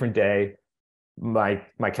 it's a different day. My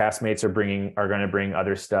castmates are going to bring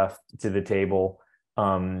other stuff to the table,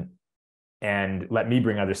 and let me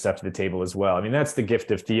bring other stuff to the table as well. I mean, that's the gift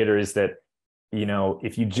of theater, is that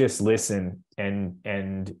if you just listen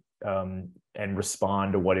and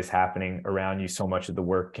respond to what is happening around you, so much of the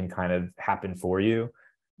work can kind of happen for you.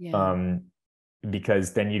 Yeah.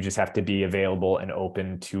 Because then you just have to be available and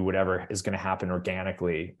open to whatever is going to happen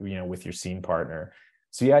organically, with your scene partner.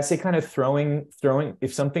 So yeah, I say kind of throwing,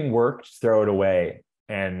 if something worked, throw it away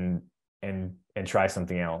and try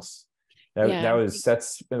something else.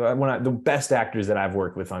 That's the best actors that I've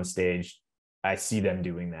worked with on stage. I see them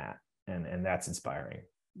doing that, and that's inspiring.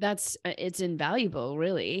 It's invaluable,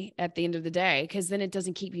 really, at the end of the day, because then it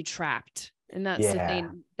doesn't keep you trapped. And that's the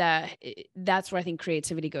thing that's where I think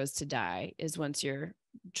creativity goes to die, is once you're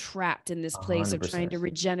trapped in this place 100%. Of trying to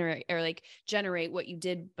regenerate or like generate what you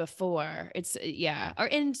did before. It's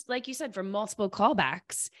and like you said, for multiple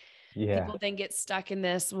callbacks, people then get stuck in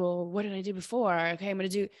this. Well, what did I do before? Okay,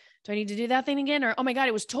 do I need to do that thing again? Or, oh my God,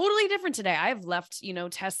 it was totally different today. I've left,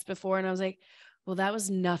 tests before, and I was like, well, that was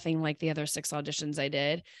nothing like the other 6 auditions I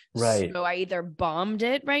did. Right. So I either bombed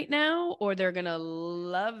it right now, or they're going to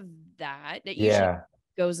love that. That usually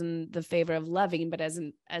goes in the favor of loving. But as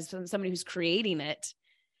somebody who's creating it,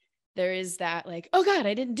 there is that like, oh God,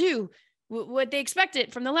 I didn't do what they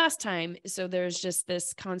expected from the last time. So there's just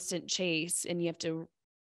this constant chase, and you have to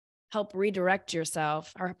help redirect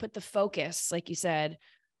yourself, or put the focus, like you said,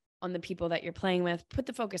 on the people that you're playing with. Put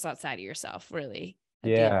the focus outside of yourself, really.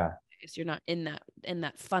 Yeah. So you're not in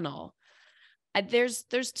that funnel. There's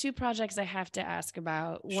 2 projects I have to ask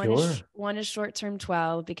about. One is Short Term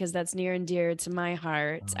 12, because that's near and dear to my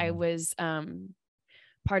heart. I was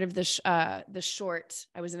part of the short.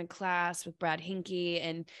 I was in a class with Brad Hinkey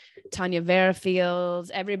and Tanya Verifield.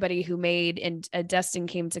 Everybody who made and Destin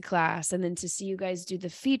came to class, and then to see you guys do the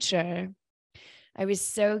feature, I was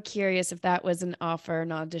so curious if that was an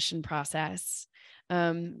audition process.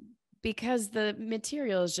 because the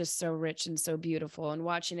material is just so rich and so beautiful, and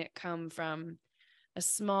watching it come from a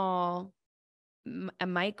small, a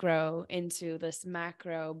micro into this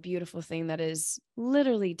macro beautiful thing that is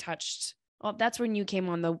literally touched. Well, that's when you came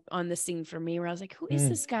on the scene for me, where I was like, who is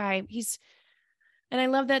this guy? And I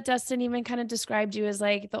love that Dustin even kind of described you as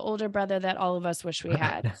like the older brother that all of us wish we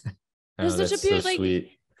had. There's such a beautiful, like,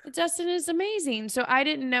 sweet. Dustin is amazing. So I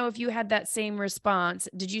didn't know if you had that same response.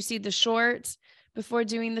 Did you see the short before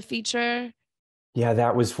doing the feature? Yeah,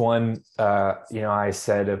 that was one, I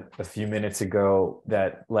said a few minutes ago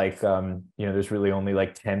that like, there's really only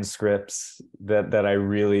like 10 scripts that I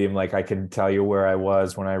really am like, I can tell you where I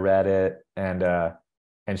was when I read it.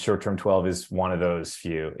 And Short Term 12 is one of those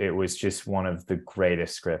few. It was just one of the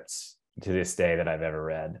greatest scripts to this day that I've ever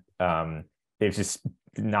read. It just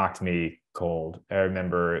knocked me cold. I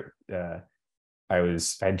remember I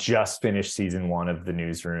had just finished season 1 of the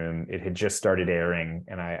Newsroom. It had just started airing,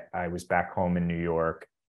 and I was back home in New York,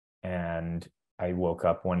 and I woke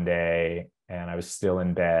up one day and I was still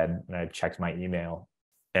in bed, and I checked my email,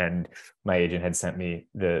 and my agent had sent me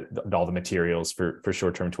all the materials for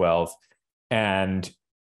Short Term 12. And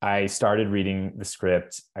I started reading the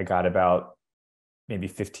script. I got about maybe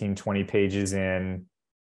 15, 20 pages in,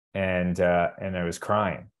 and I was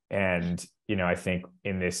crying. And, I think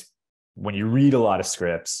in this, when you read a lot of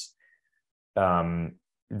scripts, they're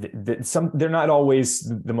not always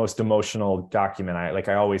the most emotional document.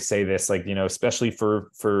 I always say this, especially for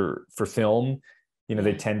film,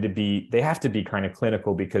 they have to be kind of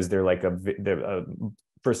clinical, because they're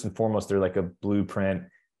first and foremost, they're like a blueprint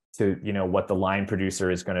to, what the line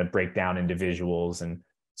producer is going to break down into visuals. And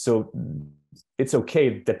so it's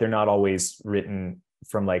okay that they're not always written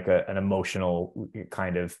from like an emotional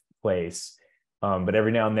kind of place. But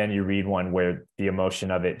every now and then you read one where the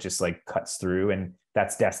emotion of it just like cuts through, and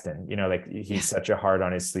that's Destin. He's such a heart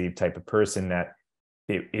on his sleeve type of person that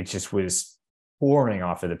it just was pouring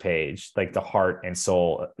off of the page. Like the heart and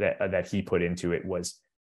soul that he put into it was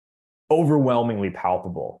overwhelmingly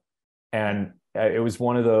palpable. And it was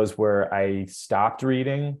one of those where I stopped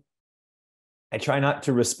reading. I try not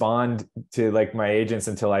to respond to like my agents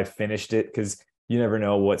until I finished it, because you never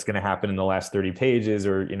know what's going to happen in the last 30 pages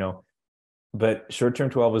but Short Term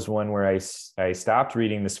 12 was one where I stopped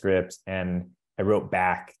reading the script, and I wrote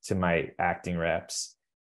back to my acting reps,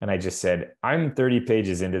 and I just said, I'm 30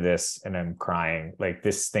 pages into this and I'm crying. Like,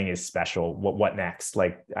 this thing is special. What next?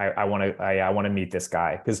 Like, I want to meet this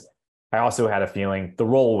guy, because I also had a feeling the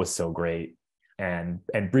role was so great, and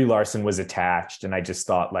Brie Larson was attached, and I just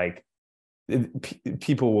thought like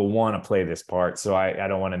people will want to play this part, so I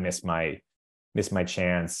don't want to miss my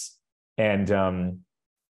chance. And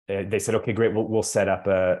they said, okay, great. We'll set up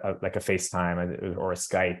a FaceTime or a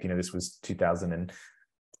Skype. This was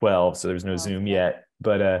 2012, so there was no Zoom yet.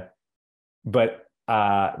 But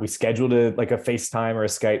we scheduled a FaceTime or a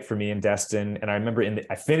Skype for me and Destin. And I remember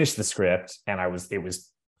I finished the script, and it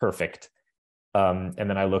was perfect. And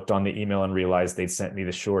then I looked on the email and realized they'd sent me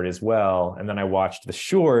the short as well. And then I watched the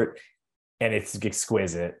short, and it's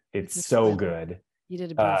exquisite. It's so good. You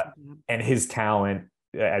did a beautiful job. And his talent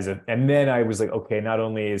and then I was like, okay, not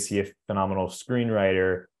only is he a phenomenal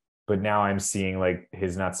screenwriter, but now I'm seeing like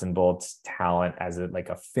his nuts and bolts talent as a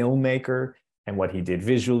filmmaker, and what he did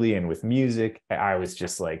visually and with music. I was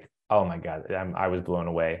just like, oh my God, I was blown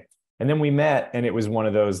away. And then we met, and it was one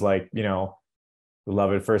of those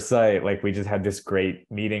love at first sight. Like, we just had this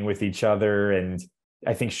great meeting with each other. And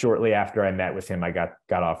I think shortly after I met with him, I got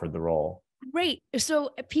offered the role. Great. So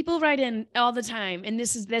people write in all the time, and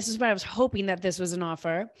this is what I was hoping that this was an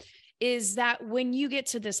offer, is that when you get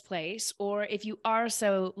to this place, or if you are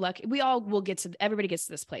so lucky, everybody gets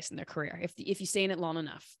to this place in their career. If you stay in it long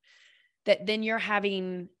enough, that then you're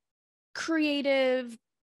having creative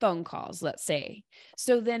phone calls, let's say.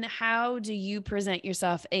 So then how do you present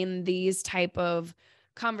yourself in these type of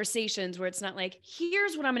conversations where it's not like,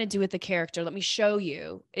 here's what I'm going to do with the character, let me show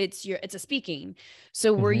you? It's a speaking.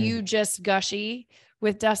 So were you just gushy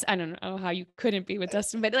with Dustin? I don't know how you couldn't be with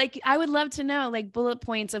Dustin, but like, I would love to know like bullet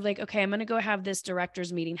points of like, okay, I'm going to go have this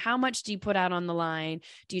director's meeting. How much do you put out on the line?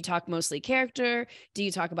 Do you talk mostly character? Do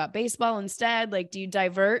you talk about baseball instead? Like, do you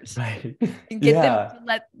divert and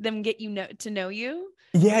let them get to know you?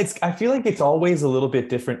 Yeah, I feel like it's always a little bit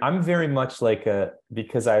different. I'm very much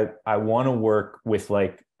because I want to work with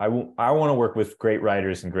I want to work with great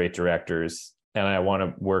writers and great directors, and I want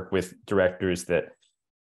to work with directors that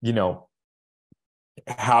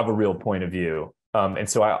have a real point of view. And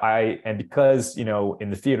so and because in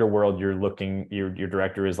the theater world, your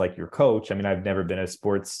director is like your coach. I mean, I've never been a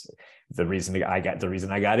sports. The reason I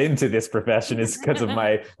got into this profession is because of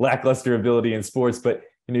my lackluster ability in sports, but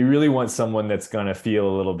you really want someone that's going to feel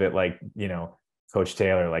a little bit like, Coach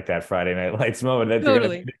Taylor, like that Friday Night Lights moment, that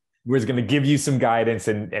Totally. was going to give you some guidance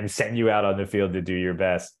and send you out on the field to do your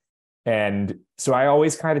best. And so I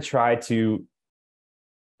always kind of try to,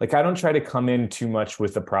 like, I don't try to come in too much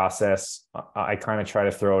with the process. I kind of try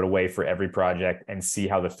to throw it away for every project and see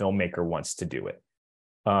how the filmmaker wants to do it.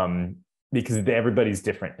 Because everybody's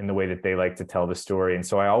different in the way that they like to tell the story. And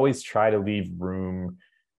so I always try to leave room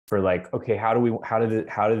for, like, okay, how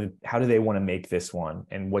do they want to make this one?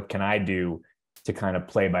 And what can I do to kind of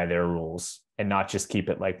play by their rules and not just keep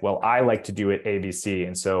it like, well, I like to do it ABC.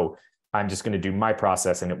 And so I'm just going to do my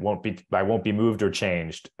process and I won't be moved or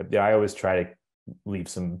changed. I always try to leave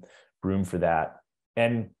some room for that.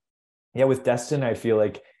 And yeah, with Destin, I feel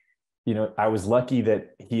like, I was lucky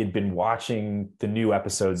that he had been watching the new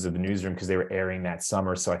episodes of the Newsroom because they were airing that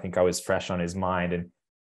summer. So I think I was fresh on his mind. And,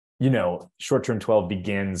 Short Term 12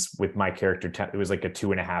 begins with my character. It was like a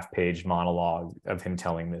 2.5-page monologue of him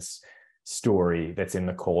telling this story that's in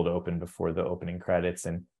the cold open before the opening credits.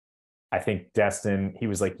 And I think Destin, he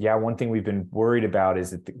was like, yeah, one thing we've been worried about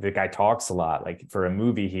is that the guy talks a lot. Like, for a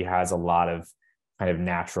movie, he has a lot of kind of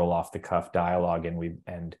natural off the cuff dialogue.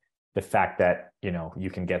 And the fact that, you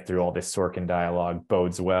can get through all this Sorkin dialogue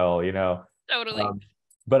bodes well, Totally.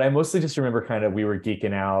 But I mostly just remember kind of, we were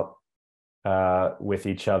geeking out with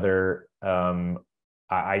each other.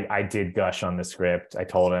 I did gush on the script. I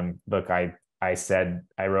told him, look, I said,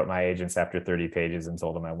 I wrote my agents after 30 pages and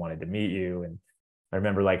told them I wanted to meet you. And I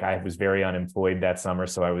remember, like, I was very unemployed that summer,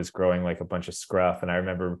 so I was growing like a bunch of scruff. And I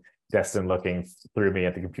remember Destin looking through me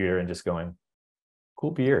at the computer and just going,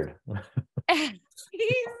 cool beard.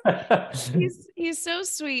 he's so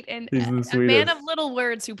sweet, and He's a man of little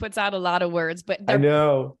words who puts out a lot of words, but I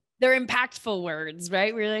know they're impactful words,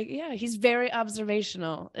 right? We're like, yeah, he's very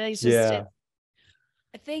observational. It's just, yeah.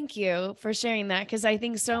 Thank you for sharing that, because I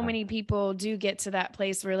think so many people do get to that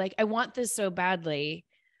place where, like, I want this so badly,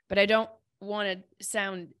 but I don't want to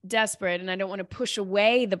sound desperate and I don't want to push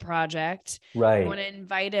away the project. Right. I want to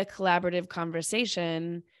invite a collaborative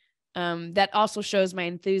conversation that also shows my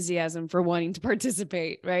enthusiasm for wanting to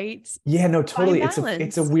participate, right? Yeah, no, totally.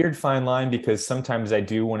 It's a weird fine line, because sometimes I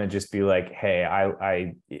do want to just be like, hey,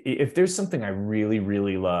 I if there's something I really,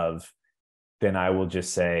 really love, then I will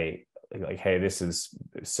just say, like, hey, this is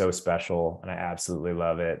so special and I absolutely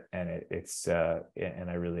love it. And and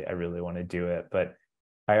I really want to do it. But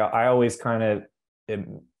I always I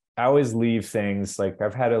always leave things, like,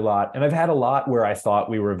 I've had a lot where I thought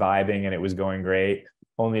we were vibing and it was going great,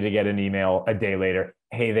 only to get an email a day later,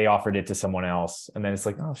 hey, they offered it to someone else. And then it's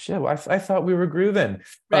like, oh shit, I thought we were grooving.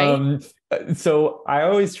 Right. So I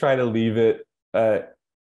always try to leave it.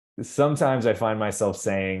 Sometimes I find myself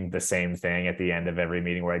saying the same thing at the end of every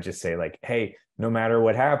meeting, where I just say, like, hey, no matter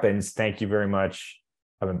what happens, thank you very much.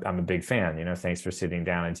 I'm a big fan, thanks for sitting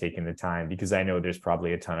down and taking the time, because I know there's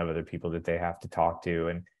probably a ton of other people that they have to talk to.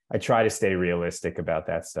 And I try to stay realistic about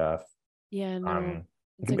that stuff. Yeah, no.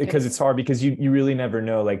 Because it's hard, because you really never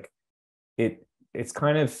know. Like, it's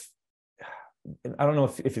kind of, I don't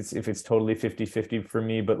know if it's totally 50-50 for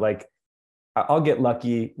me, but, like, I'll get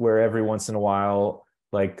lucky where every once in a while,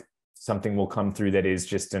 like, something will come through that is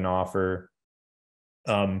just an offer.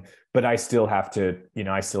 But I still have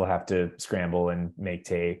to scramble and make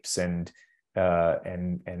tapes and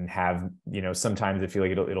have, sometimes I feel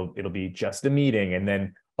like it'll be just a meeting, and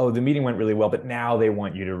then, oh, the meeting went really well, but now they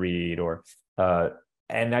want you to read, or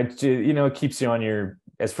and it keeps you on your,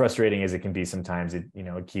 as frustrating as it can be sometimes, it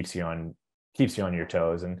keeps you on your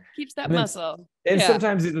toes and keeps that muscle. And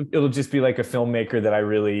sometimes it'll just be like a filmmaker that I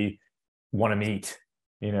really want to meet,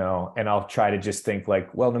 and I'll try to just think,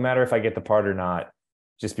 like, well, no matter if I get the part or not,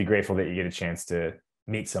 just be grateful that you get a chance to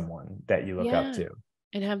meet someone that you look up to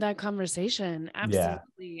and have that conversation.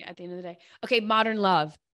 Absolutely. At the end of the day. Okay. Modern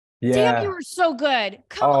Love. Yeah. Damn, you were so good.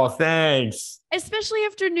 Come on. Thanks. Especially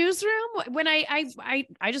after Newsroom, when I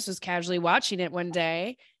just was casually watching it one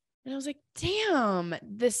day, and I was like, damn,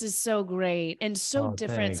 this is so great and so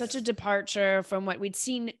different. Thanks. Such a departure from what we'd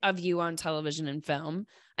seen of you on television and film.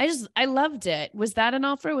 I loved it. Was that an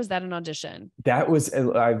offer? Was that an audition? That was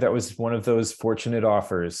one of those fortunate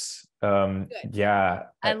offers. Yeah.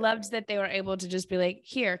 I loved that they were able to just be like,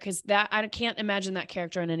 here, because I can't imagine that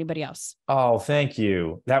character in anybody else. Oh, thank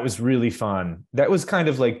you. That was really fun. That was kind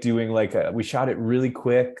of like doing we shot it really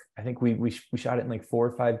quick. I think we shot it in like 4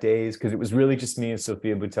 or 5 days, because it was really just me and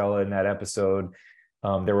Sophia Boutella in that episode.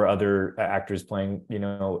 There were other actors playing,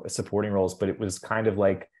 supporting roles, but it was kind of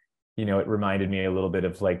like, it reminded me a little bit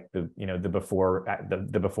of like the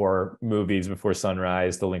before movies, Before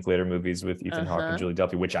Sunrise, the Linklater movies with Ethan Hawke and Julie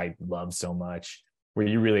Delpy, which I love so much. where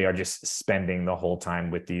you really are just spending the whole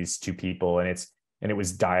time with these two people, and it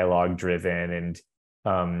was dialogue driven,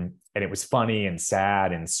 and it was funny and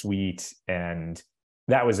sad and sweet, and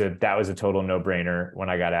that was a total no-brainer. When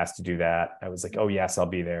I got asked to do that, I was like, oh yes, I'll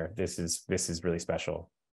be there. This is really special.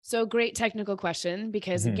 So great technical question,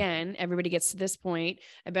 because again, everybody gets to this point.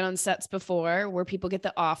 I've been on sets before where people get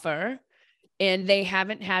the offer and they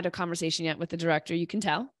haven't had a conversation yet with the director. You can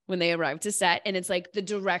tell when they arrive to set, and it's like the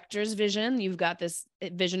director's vision. You've got this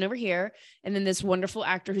vision over here, and then this wonderful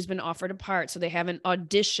actor who's been offered a part. So they haven't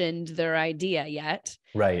auditioned their idea yet.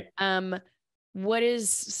 Right. What is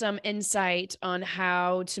some insight on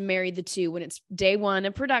how to marry the two when it's day one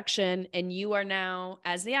of production and you are now,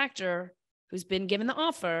 as the actor who's been given the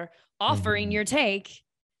offer, offering your take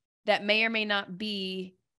that may or may not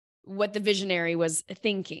be what the visionary was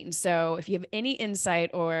thinking? So if you have any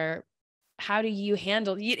insight, or how do you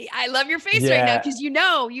handle, I love your face right now, because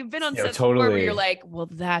you've been on sets before where you're like, well,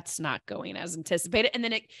 that's not going as anticipated. And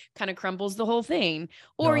then it kind of crumbles the whole thing,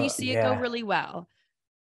 or you see it go really well.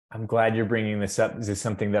 I'm glad you're bringing this up. This is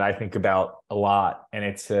something that I think about a lot. And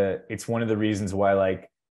it's one of the reasons why, like,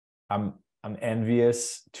 I'm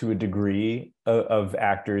envious to a degree of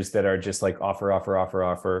actors that are just like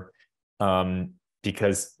offer.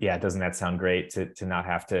 Because doesn't that sound great to not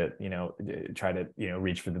have to, try to,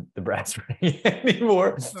 reach for the brass ring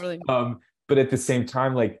anymore. Totally. But at the same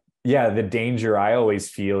time, like, the danger I always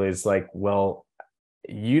feel is like, well,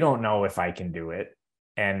 you don't know if I can do it,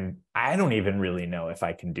 and I don't even really know if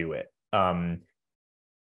I can do it.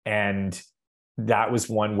 And that was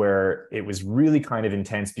one where it was really kind of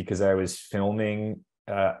intense, because I was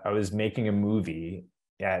making a movie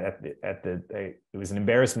it was an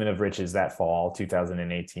embarrassment of riches that fall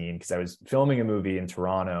 2018, because I was filming a movie in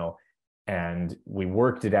Toronto, and we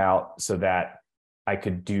worked it out so that I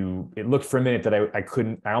could do, it looked for a minute that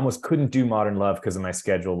I almost couldn't do Modern Love because of my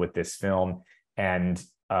schedule with this film. And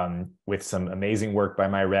with some amazing work by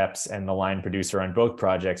my reps and the line producer on both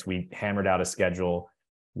projects, we hammered out a schedule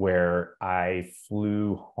where I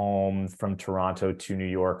flew home from Toronto to New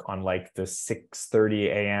York on like the 6:30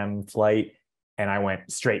 a.m. flight, and I went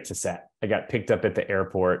straight to set. I got picked up at the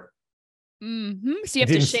airport. So you have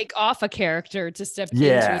to shake off a character to step into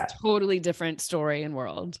a totally different story and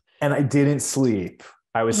world. And I didn't sleep.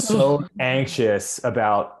 I was so anxious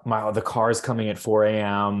about the cars coming at 4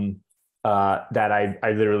 a.m. That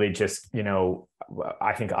I literally just,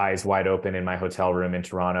 I think eyes wide open in my hotel room in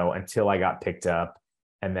Toronto until I got picked up.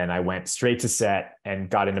 And then I went straight to set and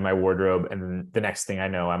got into my wardrobe. And then the next thing I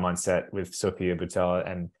know, I'm on set with Sophia Boutella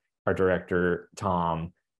and our director,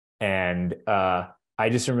 Tom. And I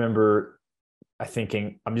just remember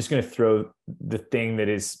thinking, I'm just going to throw the thing that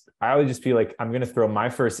is, I always just feel like I'm going to throw my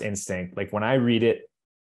first instinct. Like when I read it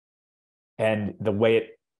and the way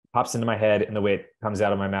it pops into my head and the way it comes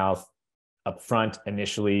out of my mouth up front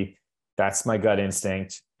initially, that's my gut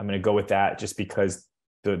instinct. I'm going to go with that just because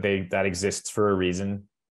that exists for a reason.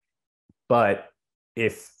 But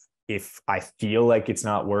if I feel like it's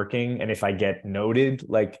not working, and if I get noted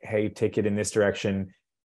like, hey, take it in this direction,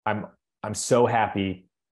 I'm so happy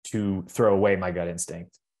to throw away my gut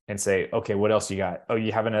instinct and say, okay, what else you got? Oh,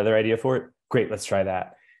 you have another idea for it? Great, let's try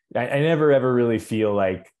that. I never ever really feel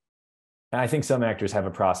like, and I think some actors have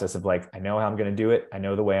a process of like, I know how I'm going to do it. I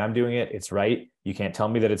know the way I'm doing it. It's right. You can't tell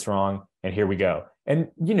me that it's wrong. And here we go. And,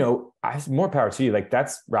 more power to you. Like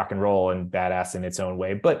that's rock and roll and badass in its own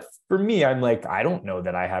way. But for me, I'm like, I don't know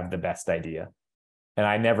that I have the best idea. And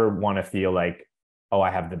I never want to feel like, oh, I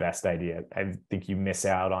have the best idea. I think you miss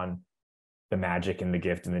out on the magic and the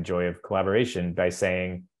gift and the joy of collaboration by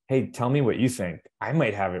saying, hey, tell me what you think. I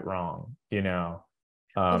might have it wrong, Well,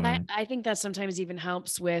 I think that sometimes even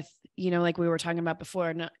helps with, like we were talking about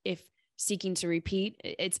before, if seeking to repeat,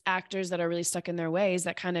 it's actors that are really stuck in their ways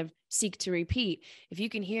that kind of seek to repeat. If you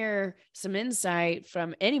can hear some insight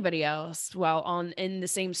from anybody else while in the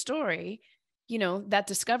same story, that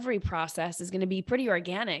discovery process is going to be pretty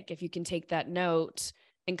organic if you can take that note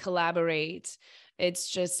and collaborate. It's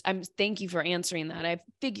just, thank you for answering that. I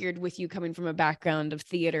figured with you coming from a background of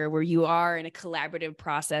theater where you are in a collaborative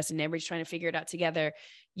process and everybody's trying to figure it out together,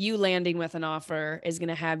 you landing with an offer is going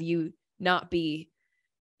to have you not be,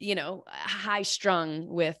 high strung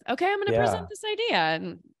with, okay, I'm going to present this idea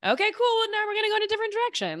and okay, cool. And now we're going to go in a different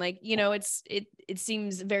direction. Like, it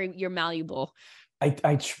seems you're malleable.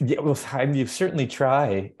 You certainly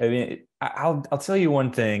try. I mean, I'll tell you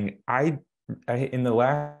one thing. I in the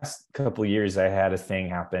last couple of years, I had a thing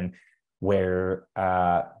happen where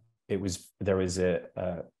there was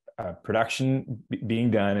a production being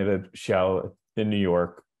done at a show in New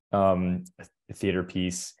York, a theater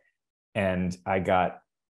piece, and I got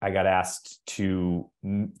I got asked to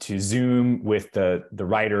Zoom with the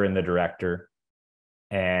writer and the director,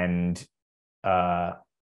 and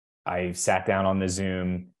I sat down on the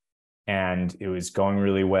Zoom, and it was going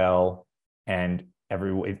really well. And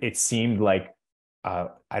it seemed like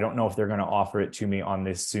I don't know if they're going to offer it to me on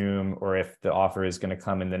this Zoom or if the offer is going to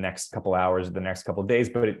come in the next couple hours or the next couple of days,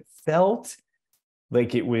 but it felt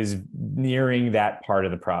like it was nearing that part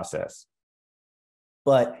of the process.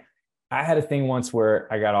 But I had a thing once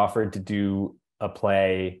where I got offered to do a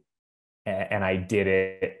play, and I did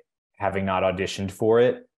it having not auditioned for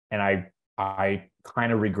it. And I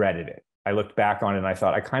kind of regretted it. I looked back on it and I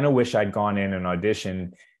thought, I kind of wish I'd gone in and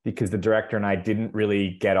auditioned, because the director and I didn't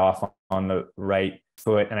really get off on the right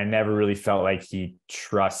foot. And I never really felt like he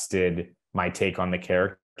trusted my take on the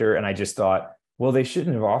character. And I just thought, well, they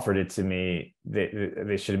shouldn't have offered it to me.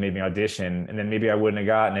 They should have made me audition, and then maybe I wouldn't have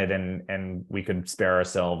gotten it, and we could spare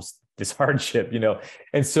ourselves this hardship,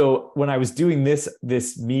 And so when I was doing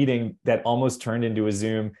this meeting that almost turned into a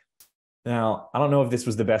Zoom, now I don't know if this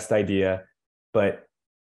was the best idea, but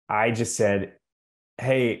I just said,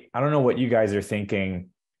 hey, I don't know what you guys are thinking,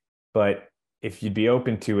 but if you'd be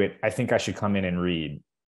open to it, I think I should come in and read.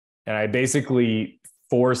 And I basically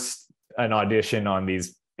forced an audition on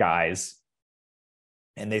these guys.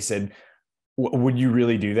 And they said, would you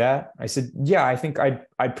really do that? I said, yeah, I think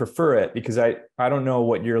I'd prefer it, because I don't know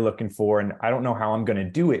what you're looking for, and I don't know how I'm going to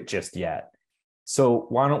do it just yet. So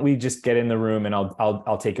why don't we just get in the room, and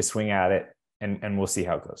I'll take a swing at it, and we'll see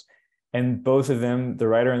how it goes. And both of them, the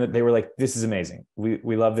writer and they were like, this is amazing.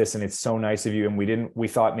 We love this, and it's so nice of you. And we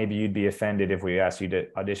thought maybe you'd be offended if we asked you to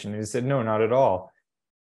audition. And he said, no, not at all.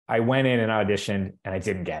 I went in and auditioned, and I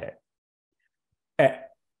didn't get it.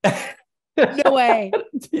 No way.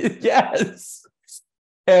 Yes.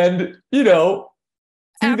 And, to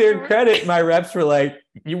their credit, my reps were like,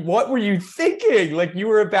 what were you thinking? Like, you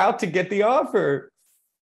were about to get the offer,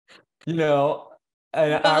 and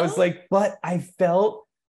I was like, but I felt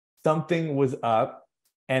something was up,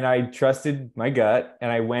 and I trusted my gut,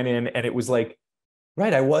 and I went in, and it was like,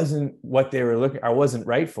 right, I wasn't what they were looking, I wasn't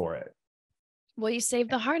right for it. Well, you saved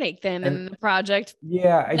the heartache then, and the project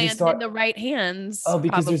I just thought in the right hands. Oh,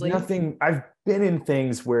 because probably. There's nothing, I've been in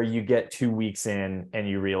things where you get 2 weeks in and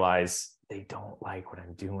you realize they don't like what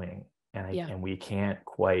I'm doing. And we can't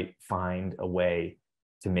quite find a way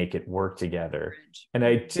to make it work together. And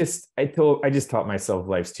I just taught myself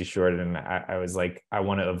life's too short. And I was like, I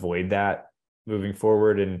want to avoid that moving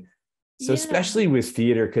forward. And so especially with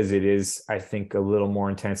theater, because it is, I think, a little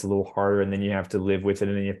more intense, a little harder, and then you have to live with it,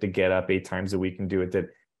 and then you have to get up 8 times a week and do it. That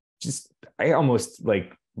just, I almost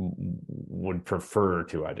like would prefer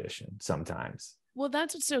to audition sometimes. Well,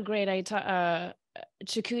 that's what's so great.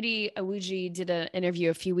 Chikuti Awuji did an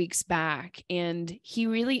interview a few weeks back, and he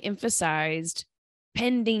really emphasized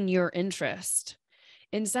pending your interest.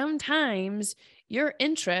 And sometimes your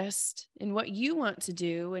interest in what you want to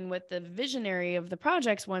do and what the visionary of the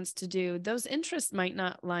projects wants to do, those interests might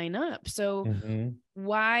not line up. So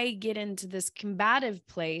why get into this combative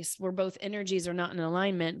place where both energies are not in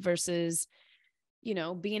alignment versus,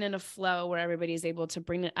 being in a flow where everybody's able to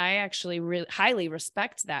bring it? I actually really highly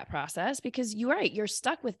respect that process, because you're right. You're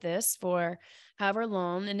stuck with this for however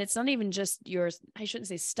long. And it's not even just yours. I shouldn't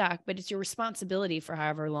say stuck, but it's your responsibility for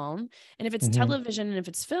however long. And if it's television and if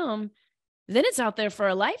it's film, then it's out there for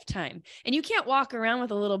a lifetime. And you can't walk around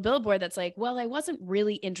with a little billboard that's like, well, I wasn't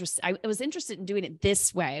really interested. I was interested in doing it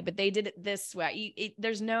this way, but they did it this way.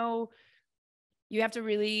 You have to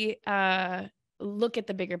really look at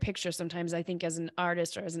the bigger picture sometimes, I think, as an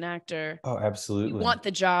artist or as an actor. Oh, absolutely. You want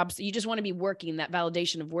the jobs. You just want to be working, that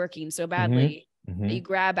validation of working so badly that you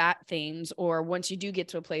grab at things. Or once you do get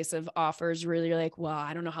to a place of offers, really you're like, well,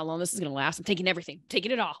 I don't know how long this is going to last. I'm taking everything,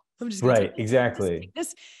 taking it all. I'm just going to take exactly.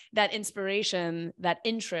 this. That inspiration, that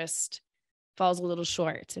interest falls a little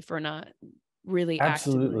short if we're not really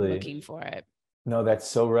actively looking for it. No, that's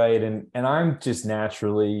so right. And I'm just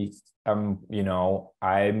naturally, I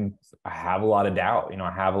have a lot of doubt,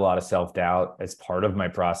 I have a lot of self-doubt as part of my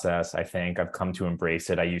process. I think I've come to embrace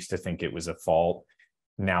it. I used to think it was a fault.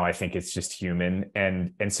 Now I think it's just human.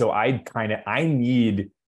 And so I need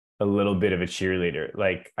a little bit of a cheerleader.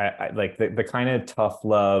 Like I like the kind of tough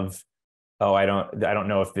love. Oh, I don't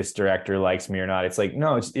know if this director likes me or not. It's like,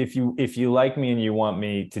 no, if you like me and you want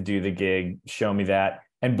me to do the gig, show me that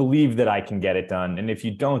and believe that I can get it done. And if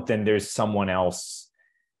you don't, then there's someone else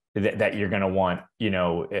that you're going to want,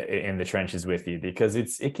 in the trenches with you, because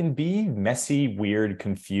it can be messy, weird,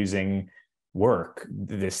 confusing work,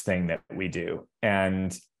 this thing that we do.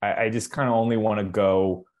 And I just kind of only want to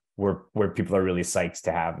go where people are really psyched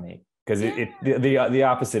to have me. because the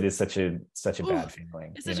opposite is such a bad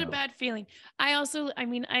feeling. It's such a bad feeling. I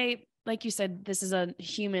mean, like you said, this is a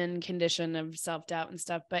human condition of self-doubt and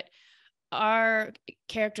stuff, but our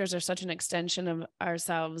characters are such an extension of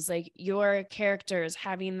ourselves. Like your characters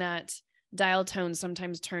having that dial tone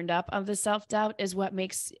sometimes turned up of the self-doubt is what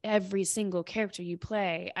makes every single character you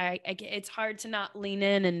play. It's hard to not lean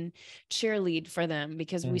in and cheerlead for them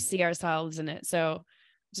because we see ourselves in it. So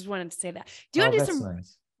just wanted to say that. Do you want to do some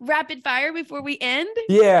rapid fire before we end?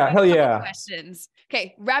 Yeah, hell yeah. Questions.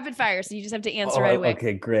 Okay, rapid fire. So you just have to answer right away.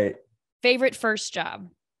 Okay, great. Favorite first job?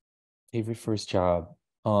 Favorite first job.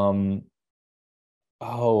 I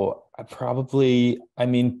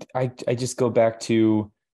just go back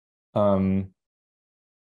to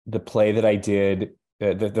the play that I did,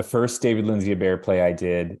 the first David Lindsay-Abaire play I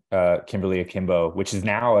did, Kimberly Akimbo, which is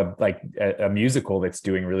now a musical that's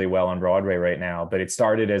doing really well on Broadway right now. But it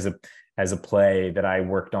started as a play that I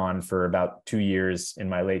worked on for about 2 years in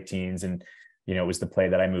my late teens, and it was the play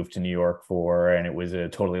that I moved to New York for, and it was a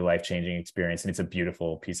totally life-changing experience. And it's a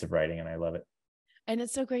beautiful piece of writing, and I love it. And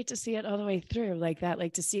it's so great to see it all the way through like that,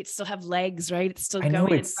 like to see it still have legs, right? It's still going and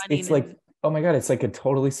running. It's like, oh my God, it's like a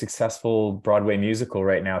totally successful Broadway musical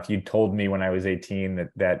right now. If you told me when I was 18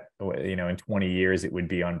 that in 20 years it would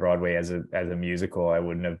be on Broadway as a musical, I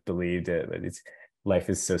wouldn't have believed it. But life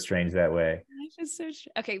is so strange that way. Life is so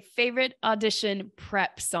okay. Favorite audition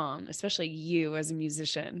prep song, especially you as a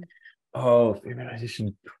musician. Oh, favorite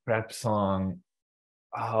audition prep song.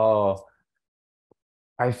 Oh,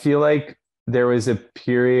 I feel like there was a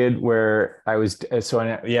period where I was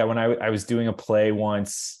when I was doing a play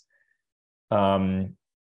once. I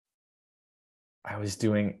was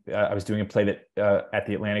doing a play that at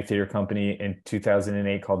the Atlantic Theater Company in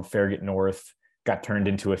 2008 called Farragut North, got turned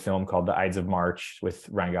into a film called The Ides of March with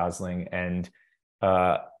Ryan Gosling, and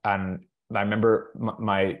I remember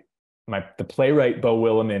the playwright Bo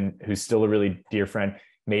Willimon, who's still a really dear friend,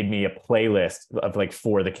 made me a playlist of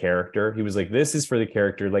for the character. He was like, "This is for the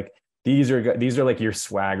character. These are like your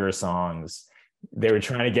swagger songs." They were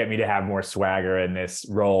trying to get me to have more swagger in this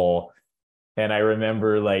role. And I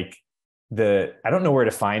remember I don't know where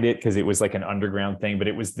to find it because it was like an underground thing, but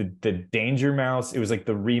it was the Danger Mouse. It was like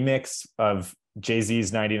the remix of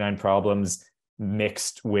Jay-Z's 99 Problems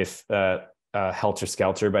mixed with Helter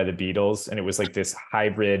Skelter by the Beatles. And it was like this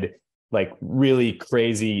hybrid, really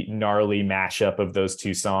crazy, gnarly mashup of those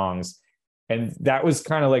two songs. And that was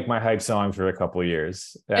kind of like my hype song for a couple of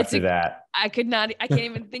years after that. I can't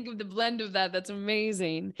even think of the blend of that. That's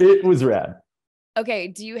amazing. It was rad. Okay.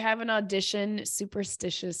 Do you have an audition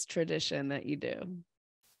superstitious tradition that you do?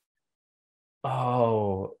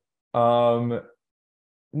 Oh,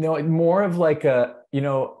 no, more of I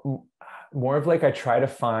try to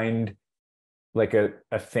find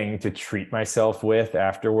a thing to treat myself with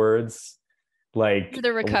afterwards. You're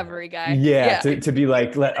the recovery guy. Yeah. To be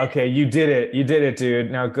okay, you did it,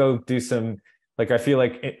 dude. Now go do some, I feel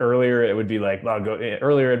like earlier it would be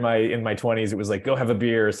earlier in my 20s, it was go have a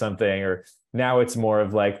beer or something. Or now it's more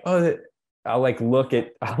of I'll look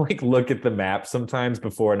at the map sometimes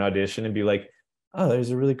before an audition and be like, oh,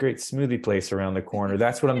 there's a really great smoothie place around the corner.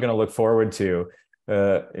 That's what I'm going to look forward to.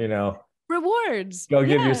 Rewards. Go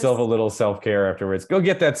give yourself a little self-care afterwards. Go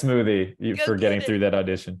get that smoothie for getting through that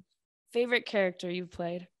audition. Favorite character you've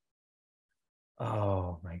played?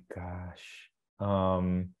 Oh my gosh.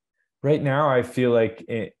 Right now I feel like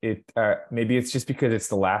it maybe it's just because it's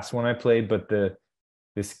the last one I played, but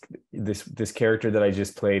this character that I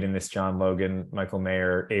just played in this John Logan, Michael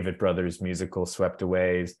Mayer, Avett Brothers musical, Swept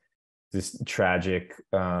Away, this tragic,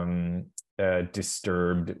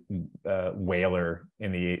 disturbed whaler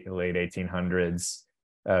in the late 1800s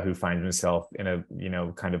who finds himself in a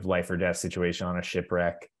kind of life or death situation on a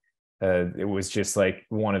shipwreck. It was just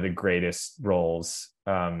one of the greatest roles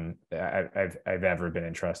I've ever been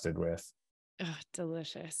entrusted with. Oh,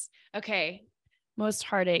 delicious. Okay. Most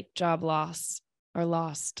heartache job loss or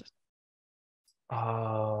lost?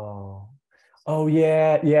 Oh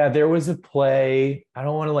yeah. There was a play. I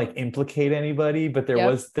don't want to implicate anybody, but there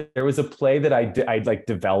was a play that I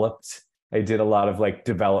developed. I did a lot of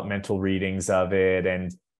developmental readings of it,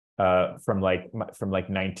 and from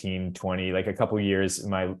 1920, a couple of years in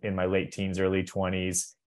my late teens, early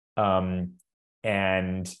 20s.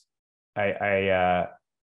 And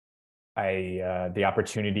the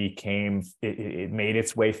opportunity came, it made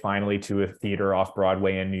its way finally to a theater off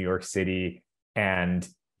Broadway in New York City. And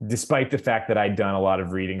despite the fact that I'd done a lot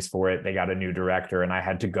of readings for it, they got a new director and I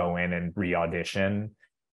had to go in and re-audition.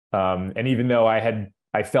 And even though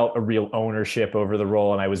I felt a real ownership over the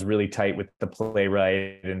role, and I was really tight with the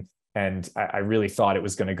playwright, and I really thought it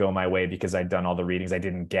was going to go my way because I'd done all the readings, I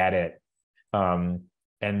didn't get it. And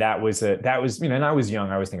that was, and I was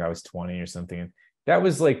young. I think I was 20 or something. And that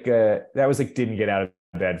was like didn't get out of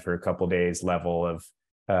bed for a couple of days level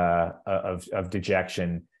of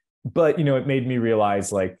dejection. But, it made me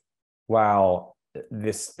realize like, wow,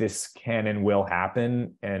 this can and will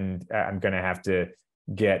happen. And I'm going to have to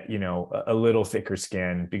get, a little thicker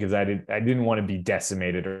skin, because I didn't want to be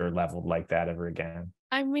decimated or leveled like that ever again.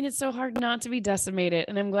 I mean, it's so hard not to be decimated.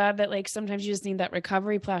 And I'm glad that like sometimes you just need that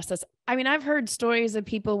recovery process. I mean, I've heard stories of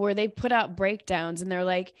people where they put out breakdowns and they're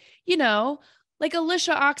like, like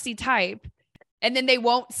Alyshia Ochse type, and then they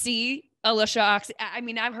won't see Alyshia Ochse. I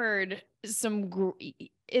mean, I've heard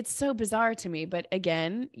it's so bizarre to me, but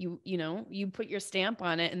again, you put your stamp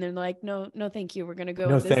on it and they're like, no, thank you. We're going to go.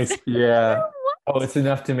 No, with this. thanks. Yeah. Oh, it's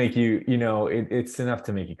enough to make you, it's enough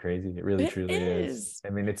to make you crazy. It really, truly is. I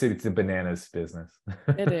mean, it's a bananas business.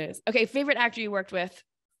 It is. Okay. Favorite actor you worked with?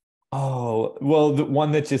 Oh, well, the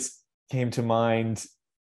one that just came to mind,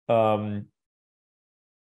 the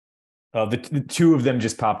two of them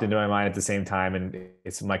just popped into my mind at the same time, and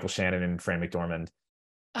it's Michael Shannon and Fran McDormand.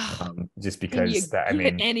 Just because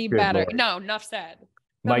any better? Lord. No, enough said.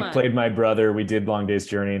 Mike played my brother. We did Long Day's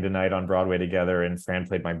Journey into Night on Broadway together, and Fran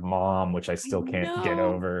played my mom, which I still can't get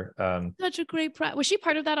over. Such a great was she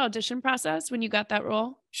part of that audition process when you got that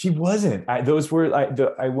role? She wasn't. I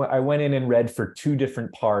went in and read for two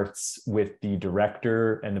different parts with the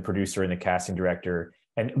director and the producer and the casting director,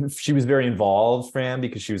 and she was very involved, Fran,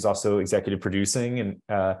 because she was also executive producing,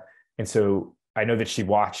 and so I know that she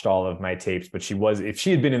watched all of my tapes, but if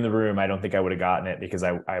she had been in the room, I don't think I would have gotten it, because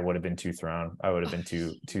I would have been too thrown. I would have been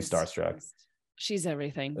too starstruck. She's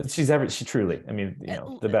everything. She truly, I mean,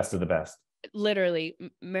 the best of the best. Literally.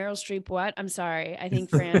 Meryl Streep, what? I'm sorry. I think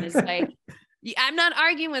Fran is like, I'm not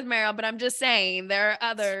arguing with Meryl, but I'm just saying there are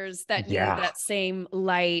others that need that same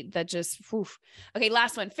light that just, whew. Okay,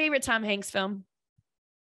 last one. Favorite Tom Hanks film?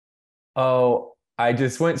 Oh, I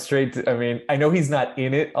just went straight to, I mean, I know he's not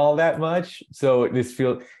in it all that much, so it's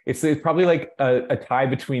probably like a tie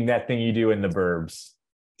between That Thing You Do and The Burbs.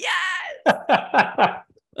 Yes!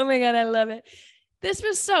 Oh my God, I love it. This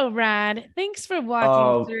was so rad. Thanks for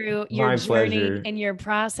walking through your journey pleasure. And your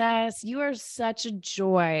process. You are such a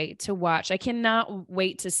joy to watch. I cannot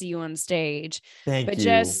wait to see you on stage. Thank you.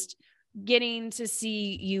 Just getting to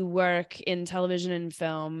see you work in television and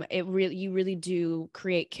film, you really do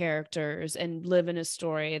create characters and live in a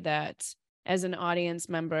story that, as an audience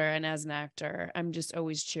member and as an actor, I'm just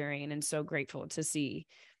always cheering and so grateful to see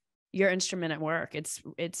your instrument at work. It's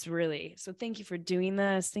really, so thank you for doing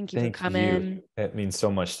this. Thank you for coming. That means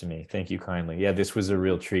so much to me. Thank you kindly. Yeah, this was a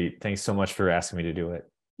real treat. Thanks so much for asking me to do it.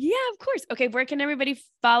 Yeah, of course. Okay, where can everybody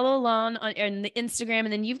follow along on the Instagram?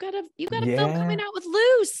 And then you've got a film coming out with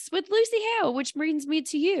Lucy Hale, which brings me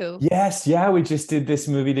to you. Yes, yeah, we just did this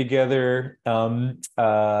movie together in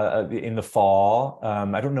the fall.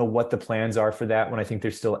 I don't know what the plans are for that one. I think they're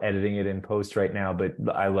still editing it in post right now. But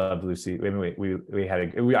I love Lucy. I mean,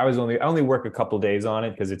 I only work a couple days on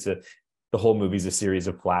it because the whole movie's a series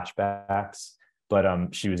of flashbacks.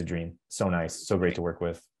 But she was a dream. So nice, so great to work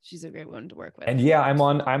with. She's a great one to work with. And yeah, I'm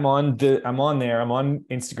on there. I'm on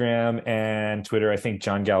Instagram and Twitter. I think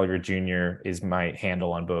John Gallagher Jr. is my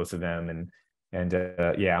handle on both of them. And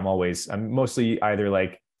yeah, I'm mostly either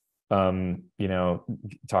like,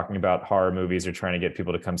 talking about horror movies or trying to get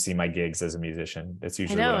people to come see my gigs as a musician. That's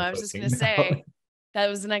usually what I'm I was just going to say. That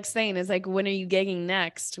was the next thing. Is like, when are you gigging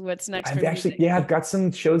next? What's next? I've got some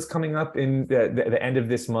shows coming up in the end of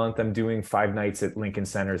this month. I'm doing 5 nights at Lincoln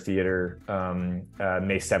Center Theater,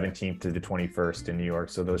 May 17th to the 21st in New York.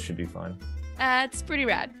 So those should be fun. It's pretty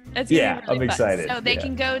rad. Really I'm excited. So they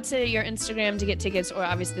can go to your Instagram to get tickets, or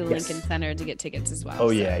obviously the Lincoln Center to get tickets as well.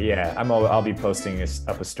 Oh yeah. I'll be posting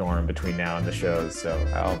up a storm between now and the shows. So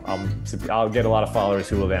I'll get a lot of followers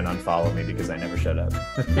who will then unfollow me because I never shut up.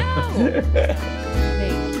 No.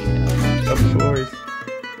 Thank you. Of course.